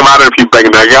brag about it if you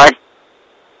banged that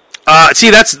guy?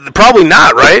 See, that's probably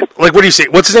not, right? Like, what do you say?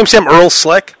 What's his name, Sam? Earl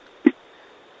Slick?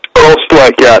 Earl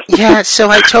Slick, yeah. Yeah, so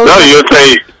I told you. No, you would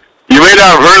say, you may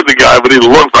not have heard the guy, but he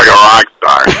looks like a rock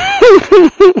star.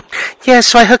 Yeah,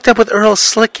 so I hooked up with Earl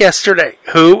Slick yesterday.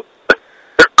 Who?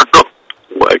 Earl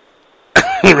Slick.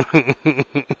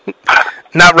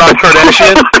 Not Rob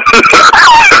Kardashian?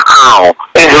 Earl.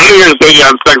 When you hear saying you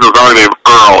have sex with someone named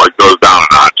Earl, it goes down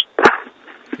a notch.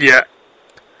 Yeah.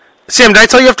 Sam, did I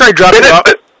tell you after I dropped you off?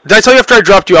 Did I tell you after I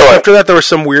dropped you off? After that, there was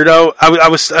some weirdo. I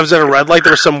was at a red light.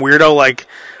 There was some weirdo like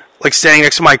standing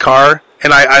next to my car,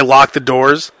 and I locked the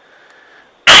doors.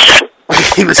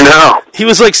 He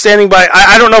was like standing by.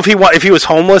 I don't know if he was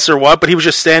homeless or what, but he was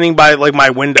just standing by like my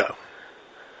window,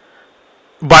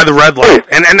 by the red light,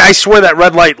 and I swear that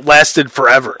red light lasted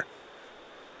forever.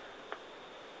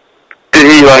 Did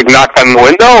he like knock on the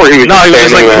window, or he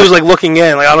was he was like looking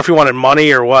in. Like I don't know if he wanted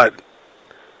money or what.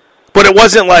 But it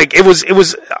wasn't like it was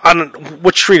on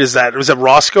what street is that? Was it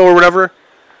Roscoe or whatever?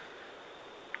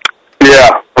 Yeah,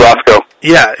 Roscoe.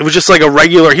 Yeah, it was just like a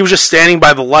regular. He was just standing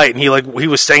by the light, and he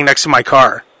was staying next to my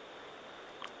car.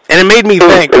 And it made me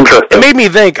think. It made me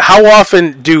think. How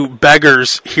often do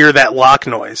beggars hear that lock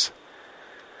noise?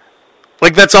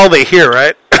 Like that's all they hear,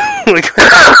 right?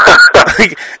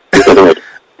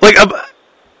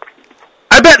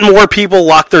 I bet more people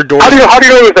lock their doors. How do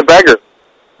you know he's a beggar?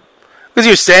 Because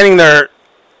he was standing there,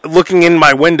 looking in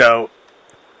my window.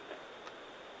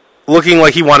 looking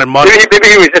like he wanted money. Maybe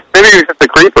he was just a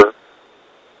creeper.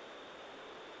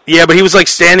 Yeah, but he was like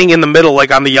standing in the middle,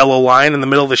 like on the yellow line in the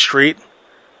middle of the street,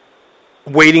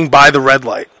 waiting by the red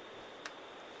light.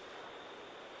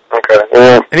 Okay.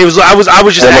 Yeah. And he was. I was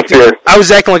just acting. I was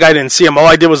acting like I didn't see him. All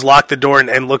I did was lock the door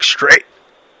and look straight.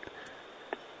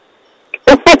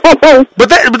 But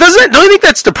don't you think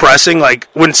that's depressing? Like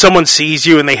when someone sees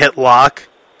you and they hit lock.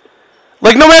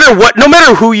 Like no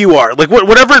matter who you are, like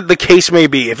whatever the case may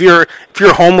be, if you're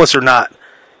homeless or not,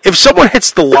 if someone hits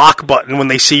the lock button when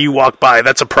they see you walk by,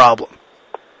 that's a problem.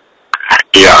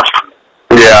 Yeah.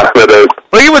 Yeah, that is.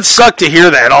 Like it would suck to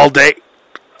hear that all day.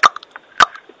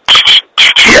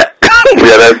 Yeah.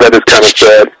 Yeah, that is kind of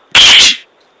sad.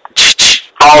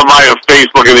 Follow my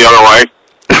Facebook in the other way.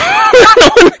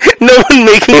 no one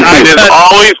making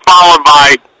eye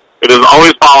contact. It is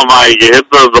always followed by you hit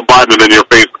the button and then your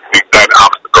face is that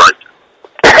opposite direction.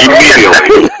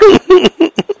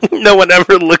 Immediately. No one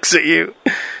ever looks at you.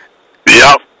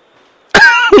 Yep.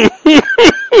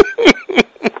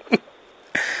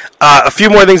 A few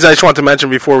more things I just want to mention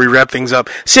before we wrap things up.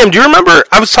 Sam, do you remember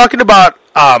I was talking about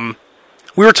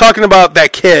we were talking about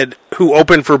that kid who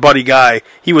opened for Buddy Guy.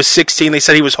 He was 16. They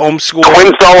said he was homeschooled.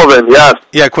 Quinn Sullivan, yes.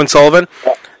 Yeah, Quinn Sullivan.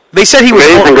 They said he was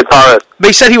amazing guitarist.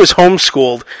 They said he was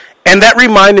homeschooled, and that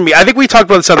reminded me. I think we talked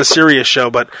about this on the Sirius show,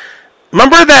 but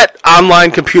remember that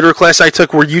online computer class I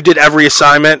took where you did every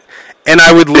assignment, and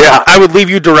I would leave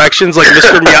you directions like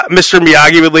Mr.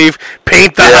 Miyagi would leave.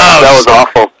 Paint the house. That was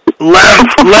awful.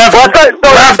 Left, left, hand,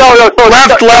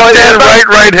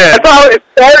 right hand. It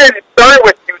started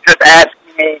with you just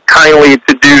asking me kindly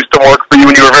to do some work for you,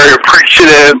 and you were very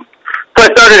appreciative. So I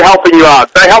started helping you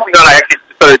out. I actually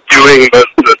started doing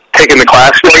taking the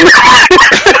class for you.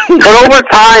 But over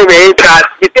time, you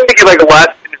seem to get like less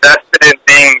invested in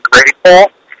being grateful,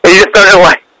 and you just started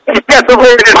like, yeah, so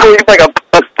we're just doing like a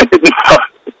busted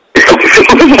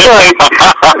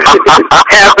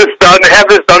have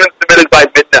this done and submitted by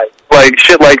midnight, like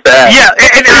shit like that. Yeah,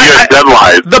 and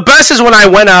the best is when I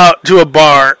went out to a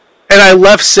bar and I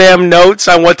left Sam notes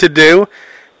on what to do,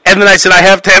 and then I said I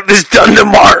have to have this done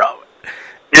tomorrow.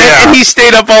 Yeah, and he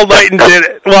stayed up all night and did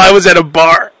it while I was at a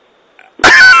bar.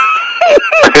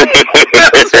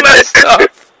 That's messed up.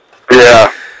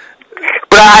 Yeah.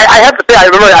 But I have to say, I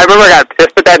remember I got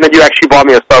pissed at that, and then you actually bought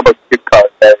me a Starbucks gift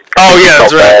card. Oh yeah,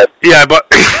 that's right. Yeah, but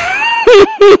because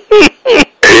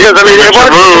I mean, it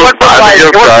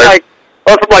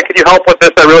wasn't like, can you help with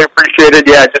this? I really appreciate it.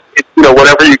 Yeah, just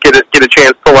whenever you get a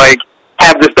chance to like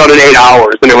have this done in 8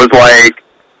 hours, and it was like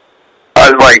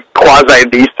quasi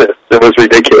thesis. It was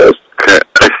ridiculous.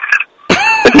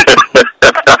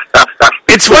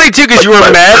 It's funny too because you were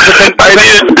mad, but then I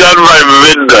need it done by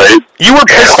midnight. You were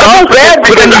pissed off,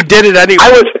 but then you did it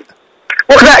anyway.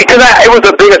 Because it was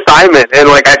a big assignment, and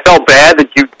like I felt bad that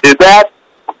you did that,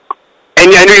 and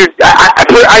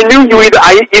I knew you either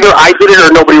I did it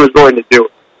or nobody was going to do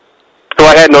it, so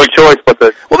I had no choice but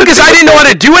to. Well, because I didn't know how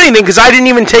to do anything because I didn't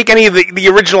even take any of the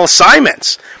original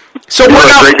assignments. So you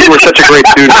were such a great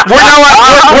student.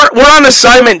 We're on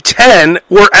assignment 10,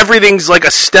 where everything's like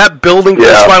a step building to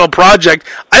this final project.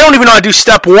 I don't even know how to do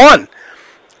step 1.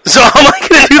 So how am I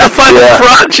going to do the final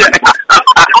project?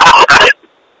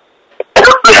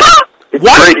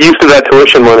 Great use of that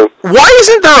tuition money. Why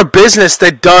isn't there a business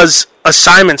that does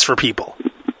assignments for people?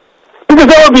 Because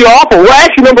that would be awful. Well,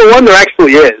 actually, number one, there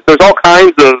actually is. There's all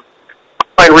kinds of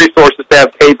online resources to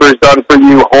have papers done for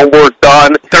you, homework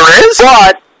done. There is?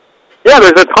 But, yeah,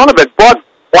 there's a ton of it. But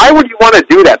why would you want to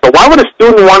do that? But why would a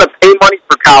student want to pay money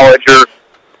for college or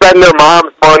spend their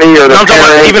mom's money or their I'm talking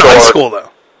about even high school,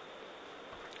 though.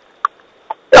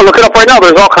 Yeah, look it up right now.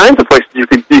 There's all kinds of places you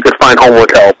could find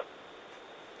homework help.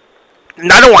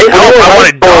 I don't want help. I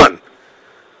want it done.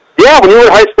 Yeah, when you were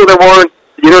in high school, the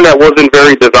internet wasn't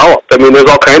very developed. I mean, there's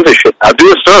all kinds of shit. Now, do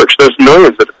a search. There's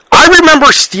millions of it. I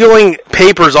remember stealing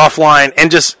papers offline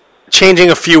and just changing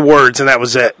a few words, and that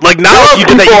was it. Like now, if you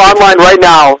did that, online right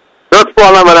now. There are people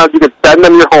online right now. You can send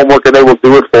them your homework, and they will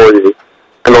do it for you,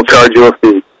 and they'll charge you a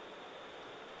fee.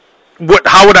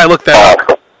 How would I look that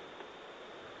up?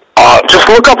 Just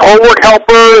look up homework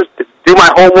helpers. Do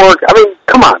my homework. I mean,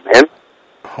 come on, man.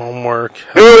 Homework.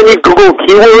 You know any Google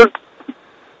keywords?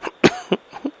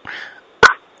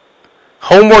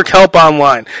 Homework help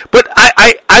online. But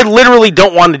I literally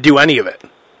don't want to do any of it.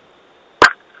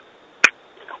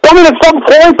 Well, I mean, at some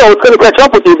point, though, it's going to catch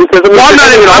up with you because I'm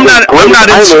not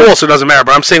in school, so it doesn't matter.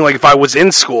 But I'm saying, like, if I was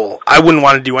in school, I wouldn't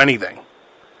want to do anything.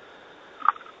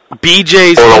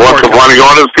 BJ's. Well, what's the point of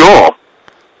going to school?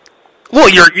 Well,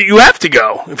 you have to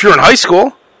go if you're in high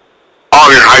school. Oh,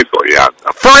 you're in high school, yeah.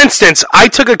 For instance, I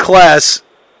took a class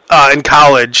in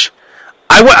college,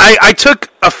 I took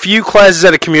a few classes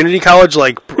at a community college,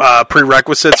 like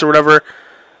prerequisites or whatever,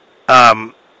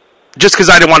 just because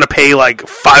I didn't want to pay like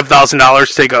 $5,000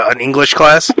 to take an English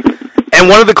class. And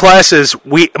one of the classes,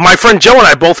 my friend Joe and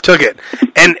I both took it,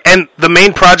 and the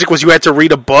main project was you had to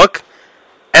read a book,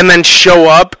 and then show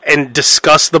up and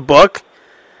discuss the book.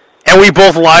 And we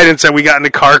both lied and said we got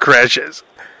into car crashes.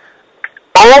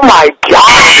 Oh my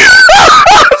god!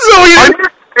 So we didn't.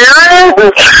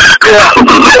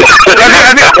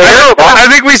 I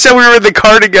think we said we were in the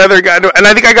car together, and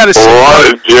I think I got a C.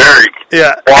 What a jerk!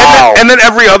 Yeah. Wow. And then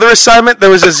every other assignment, there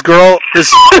was this girl.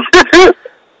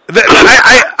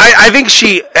 I think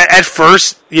she at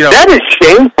first, that is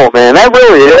shameful, man. That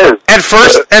really is.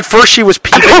 At first she was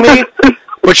peeping me,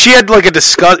 but she had like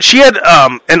she had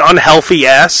an unhealthy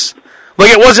ass.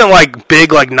 Like it wasn't like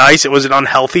big, like nice. It was an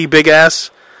unhealthy big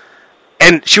ass.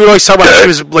 And she would always talk about how she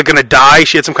was like gonna die.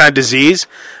 She had some kind of disease.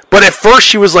 But at first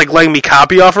she was like letting me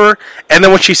copy off her, and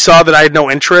then when she saw that I had no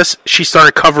interest, she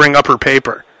started covering up her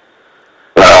paper.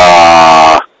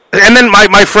 And then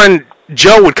my friend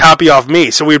Joe would copy off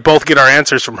me, so we would both get our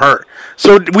answers from her.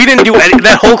 So we didn't do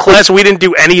that whole class. We didn't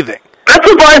do anything. That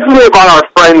surprises me about our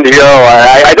friend Joe.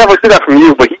 I definitely see that from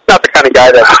you, but he's not the kind of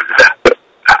guy that.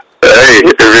 Hey,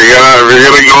 if you're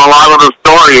gonna go along with the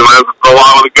story, let's go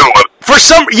along with the good one. For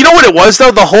some, you know what it was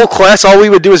though. The whole class, all we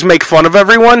would do is make fun of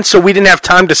everyone, so we didn't have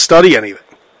time to study anything.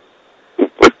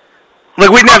 Like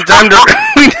we didn't have time to.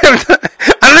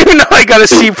 I don't even know I got a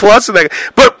C+ in that.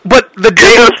 But the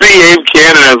Abe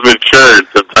Kanan has matured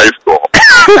since high school.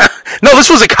 No, this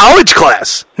was a college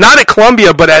class, not at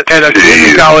Columbia, but at a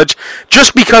community college.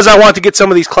 Just because I wanted to get some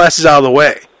of these classes out of the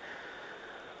way.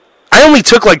 I only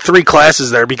took like 3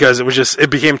 classes there because it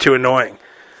became too annoying.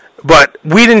 But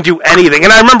we didn't do anything,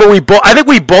 and I remember I think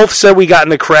we both said we got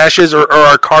into crashes or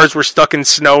our cars were stuck in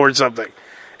snow or something.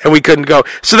 And we couldn't go.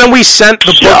 So then we sent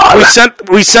the book.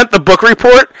 We sent the book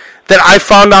report that I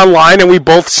found online, and we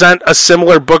both sent a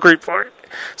similar book report.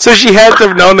 So she had to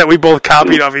have known that we both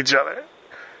copied off each other.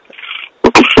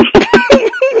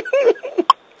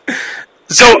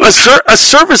 So a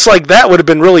service like that would have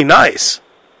been really nice.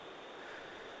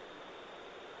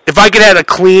 If I could have had a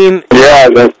clean. Yeah.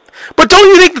 But don't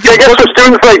you think? I guess for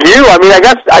students like you, I mean, I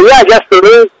guess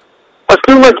there is. A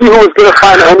student like you who was going to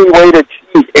find any way to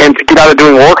cheat and to get out of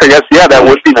doing work, I guess, yeah, that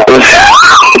would be nice.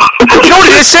 You know what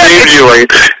it is?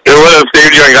 It would have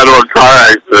saved you and got into a car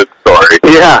accident story.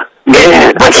 Yeah.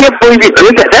 Man, I can't believe you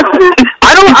did that.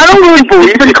 I don't really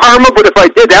believe in karma, but if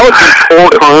I did, that would be poor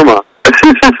karma.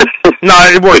 No,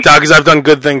 it worked out because I've done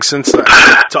good things since then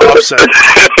to offset.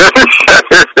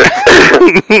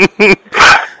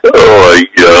 Oh my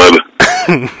god.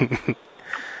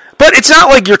 But it's not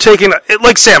like you're taking,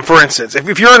 like Sam, for instance,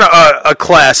 if you're in a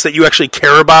class that you actually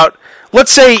care about,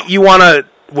 let's say you want to,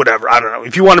 whatever, I don't know,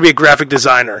 if you want to be a graphic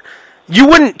designer, you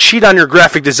wouldn't cheat on your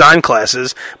graphic design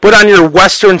classes, but on your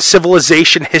Western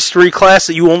civilization history class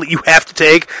that you have to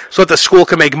take so that the school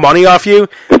can make money off you,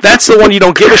 that's the one you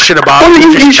don't give a shit about. Well, the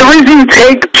reason you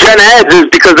take Gen Eds is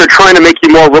because they're trying to make you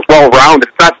more well-rounded.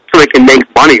 It's not so they can make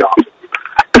money off you.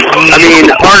 I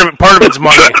mean, part of it's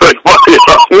money. No,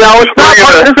 it's not.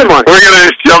 Part of it isn't money. We're going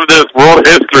to shove this world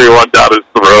history one down his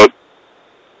throat.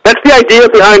 That's the idea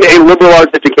behind a liberal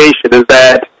arts education, is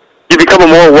that you become a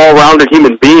more well-rounded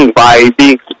human being by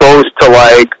being exposed to,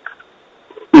 like,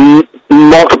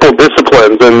 multiple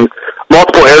disciplines and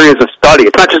multiple areas of study.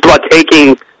 It's not just about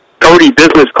taking 30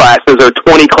 business classes or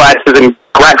 20 classes in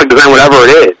graphic design, whatever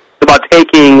it is. It's about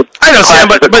taking. I know, Sam,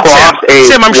 but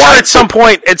Sam, I'm sure at some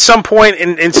point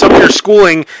in some of your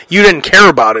schooling, you didn't care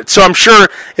about it. So I'm sure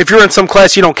if you're in some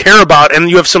class you don't care about, and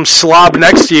you have some slob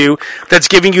next to you that's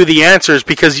giving you the answers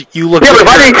because you look. Yeah, but if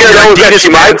I didn't care, that was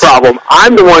actually my problem.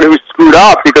 I'm the one who screwed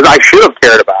up because I should have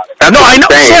cared about it. That's no, I know,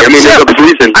 Sam. I mean, Sam, there's a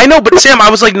reason. I know, but Sam, I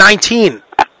was like 19.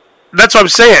 That's what I'm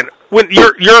saying. When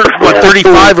you're what,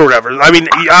 35 or whatever. I mean,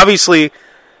 obviously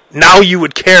now you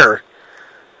would care.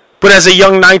 But as a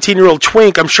young 19-year-old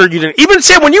twink, I'm sure you didn't. Even,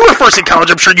 Sam, when you were first in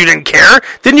college, I'm sure you didn't care.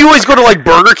 Didn't you always go to, like,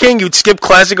 Burger King? You'd skip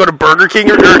class and go to Burger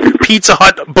King or Pizza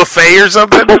Hut buffet or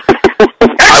something?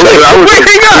 Actually,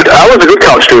 I was a good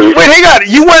college student. Wait, hang on.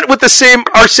 You went with our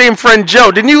same friend,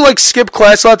 Joe. Didn't you, like, skip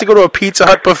class a lot to go to a Pizza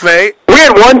Hut buffet? We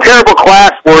had one terrible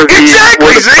class where the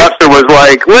professor was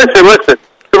like, listen.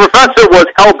 The professor was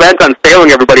hell-bent on failing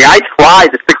everybody. I tried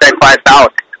to stick that class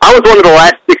out. I was one of the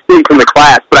last 16 from the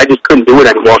class, but I just couldn't do it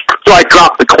anymore. So I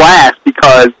dropped the class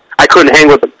because I couldn't hang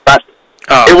with the professor.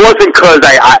 Oh. It wasn't because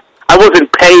I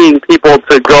wasn't paying people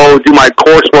to go do my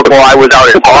coursework while I was out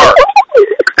at bar.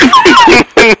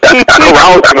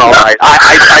 All right.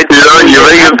 You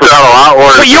make it sound a lot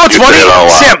worse. But you know what's funny,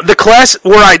 Sam? The class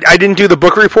where I didn't do the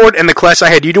book report and the class I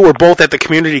had you do were both at the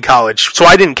community college, so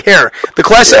I didn't care. The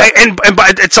class, and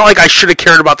it's not like I should have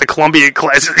cared about the Columbia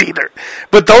classes either.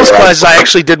 But those classes I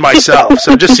actually did myself.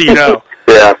 So just so you know.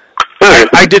 Yeah.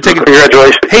 I did take it.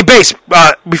 Congratulations. Hey, Base,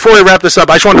 before we wrap this up,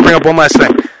 I just wanted to bring up one last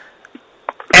thing.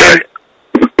 And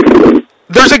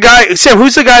there's a guy, Sam,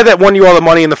 who's the guy that won you all the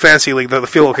money in the fantasy league, the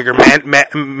field goal kicker? What's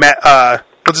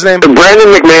his name? Brandon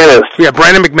McManus. Yeah,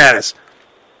 Brandon McManus.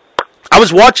 I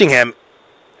was watching him,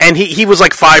 and he was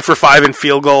like 5 for 5 in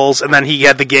field goals, and then he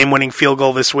had the game-winning field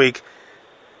goal this week.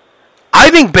 I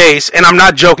think, Base, and I'm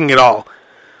not joking at all,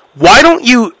 why don't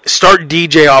you start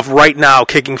DJ off right now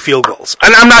kicking field goals?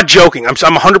 And I'm not joking. I'm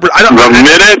 100%.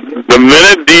 The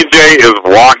minute DJ is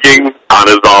walking on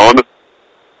his own,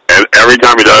 and every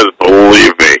time he does,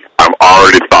 believe me, I've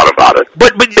already thought about it.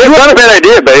 But it's not a bad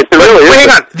idea, but it's really hang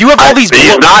on. You have all these.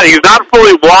 He's not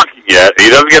fully walking yet. He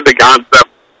doesn't get the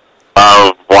concept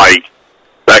of like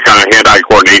that kind of hand-eye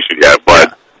coordination yet.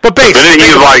 But Base,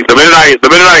 the minute I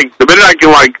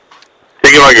can like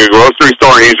take him like a grocery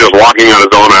store and he's just walking on his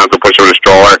own and I have to push him in a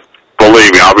stroller,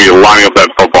 believe me, I'll be lining up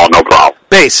that football, no problem.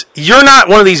 Base, you're not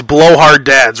one of these blowhard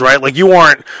dads, right? Like you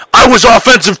aren't. I was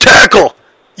offensive tackle.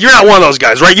 You're not one of those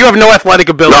guys, right? You have no athletic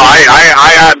ability. No,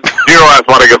 I had zero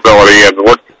athletic ability and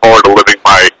looking forward to living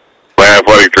my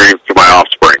athletic dreams to my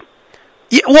offspring.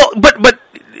 Yeah, well, but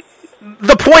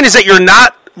the point is that you're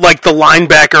not like the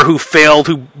linebacker who failed,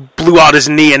 who blew out his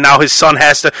knee, and now his son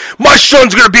has to. My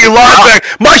son's going to be a linebacker.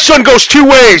 My son goes two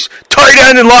ways, tight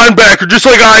end and linebacker, just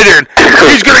like I did.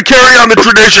 He's going to carry on the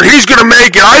tradition. He's going to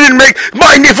make it. I didn't make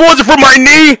my. If it wasn't for my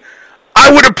knee,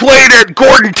 I would have played at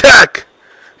Gordon Tech.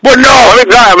 But no, let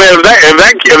me tell you, man, if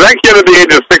that kid at the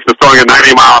age of 6 is throwing a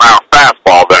 90-mile-an-hour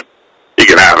fastball, then he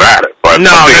can have at it. But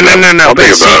no.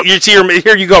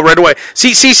 Here you go right away.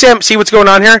 See, Sam, see what's going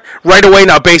on here? Right away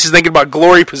now, Base is thinking about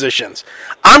glory positions.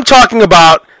 I'm talking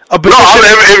about a position. No,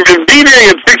 if DJ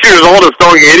at 6 years old is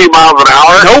throwing 80 miles an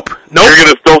hour, nope. You're going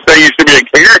to still say you should be a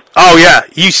kicker? Oh, yeah.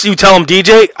 You tell him,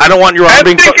 DJ, I don't want your arm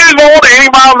being... At 6 years old, 80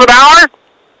 miles an hour?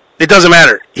 It doesn't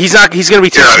matter. He's going to be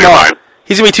too small.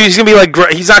 He's not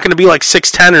going to be like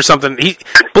 6'10" or something.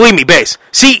 Believe me, Base.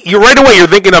 See, right away you're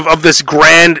thinking of this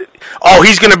grand,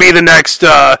 he's going to be the next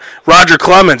Roger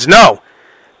Clemens. No.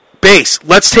 Base,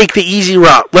 let's take the easy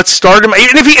route. Let's start him.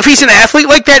 Even if he's an athlete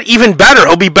like that, even better.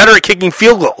 He'll be better at kicking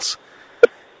field goals.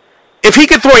 If he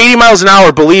could throw 80 miles an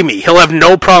hour, believe me, he'll have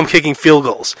no problem kicking field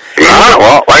goals.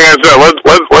 Well, like I said, let's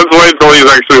wait until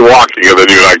he's actually walking and then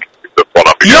you like one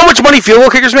up again. You know how much money field goal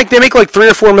kickers make? They make like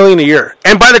 $3 or $4 million a year.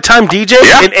 And by the time DJ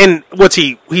and what's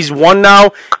he's won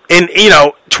now in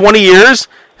 20 years,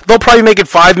 they'll probably make it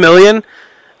 $5 million, $4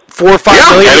 or $5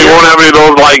 million. And he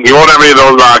won't have any of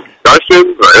those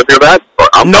concussions or anything like that.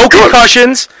 No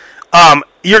concussions.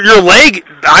 Your leg,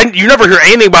 you never hear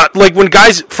anything about, like, when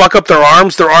guys fuck up their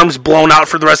arms blown out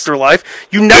for the rest of their life.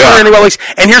 You never hear anything about, like,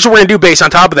 and here's what we're going to do based on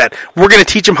top of that. We're going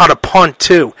to teach him how to punt,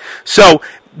 too. So,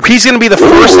 he's going to be the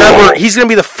first he's going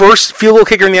to be the first field goal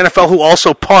kicker in the NFL who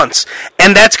also punts.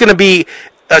 And that's going to be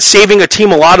saving a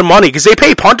team a lot of money, because they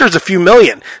pay punters a few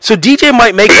million. So DJ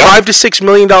might make $5 to $6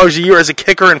 million a year as a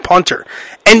kicker and punter.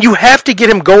 And you have to get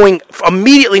him going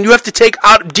immediately, and you have to take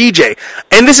out DJ.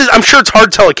 And this is, I'm sure it's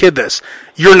hard to tell a kid this.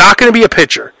 You're not going to be a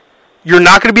pitcher. You're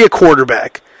not going to be a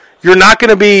quarterback. You're not going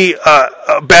to be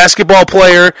a basketball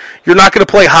player. You're not going to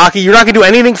play hockey. You're not going to do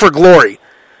anything for glory.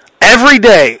 Every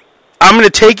day, I'm going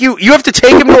to take you. You have to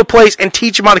take him to a place and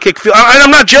teach him how to kick field. And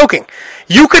I'm not joking.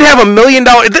 You could have $1 million.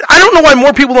 I don't know why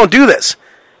more people don't do this.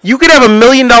 You could have $1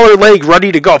 million leg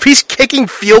ready to go. If he's kicking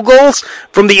field goals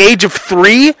from the age of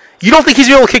 3, you don't think he's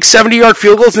able to kick 70-yard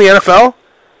field goals in the NFL?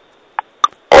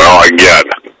 Well, again,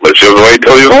 let's just wait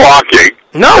till he's walking.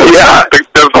 No,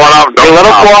 pick this one up. Hey, let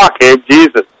him walk,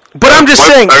 Jesus. But I'm just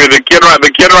saying. I mean, the kid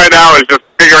right now is just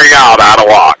figuring out how to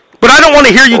walk. But I don't want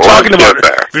to hear you talking about it.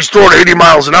 If he's throwing 80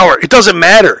 miles an hour, it doesn't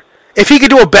matter. If he could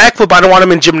do a backflip, I don't want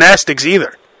him in gymnastics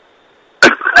either.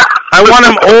 I want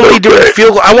him only doing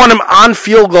field goals. I want him on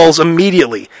field goals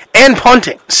immediately. And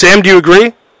punting. Sam, do you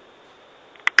agree?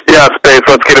 Yeah, Space,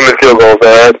 let's get him in field goals,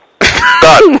 man.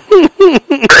 Done.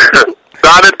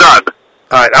 Done and done.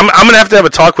 All right, I'm going to have a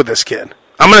talk with this kid.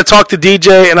 I'm going to talk to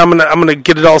DJ, and I'm going to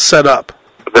get it all set up.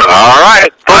 All right.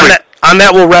 On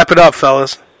that, we'll wrap it up,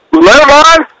 fellas. Let him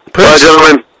on. Peace. Bye,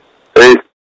 gentlemen. Peace.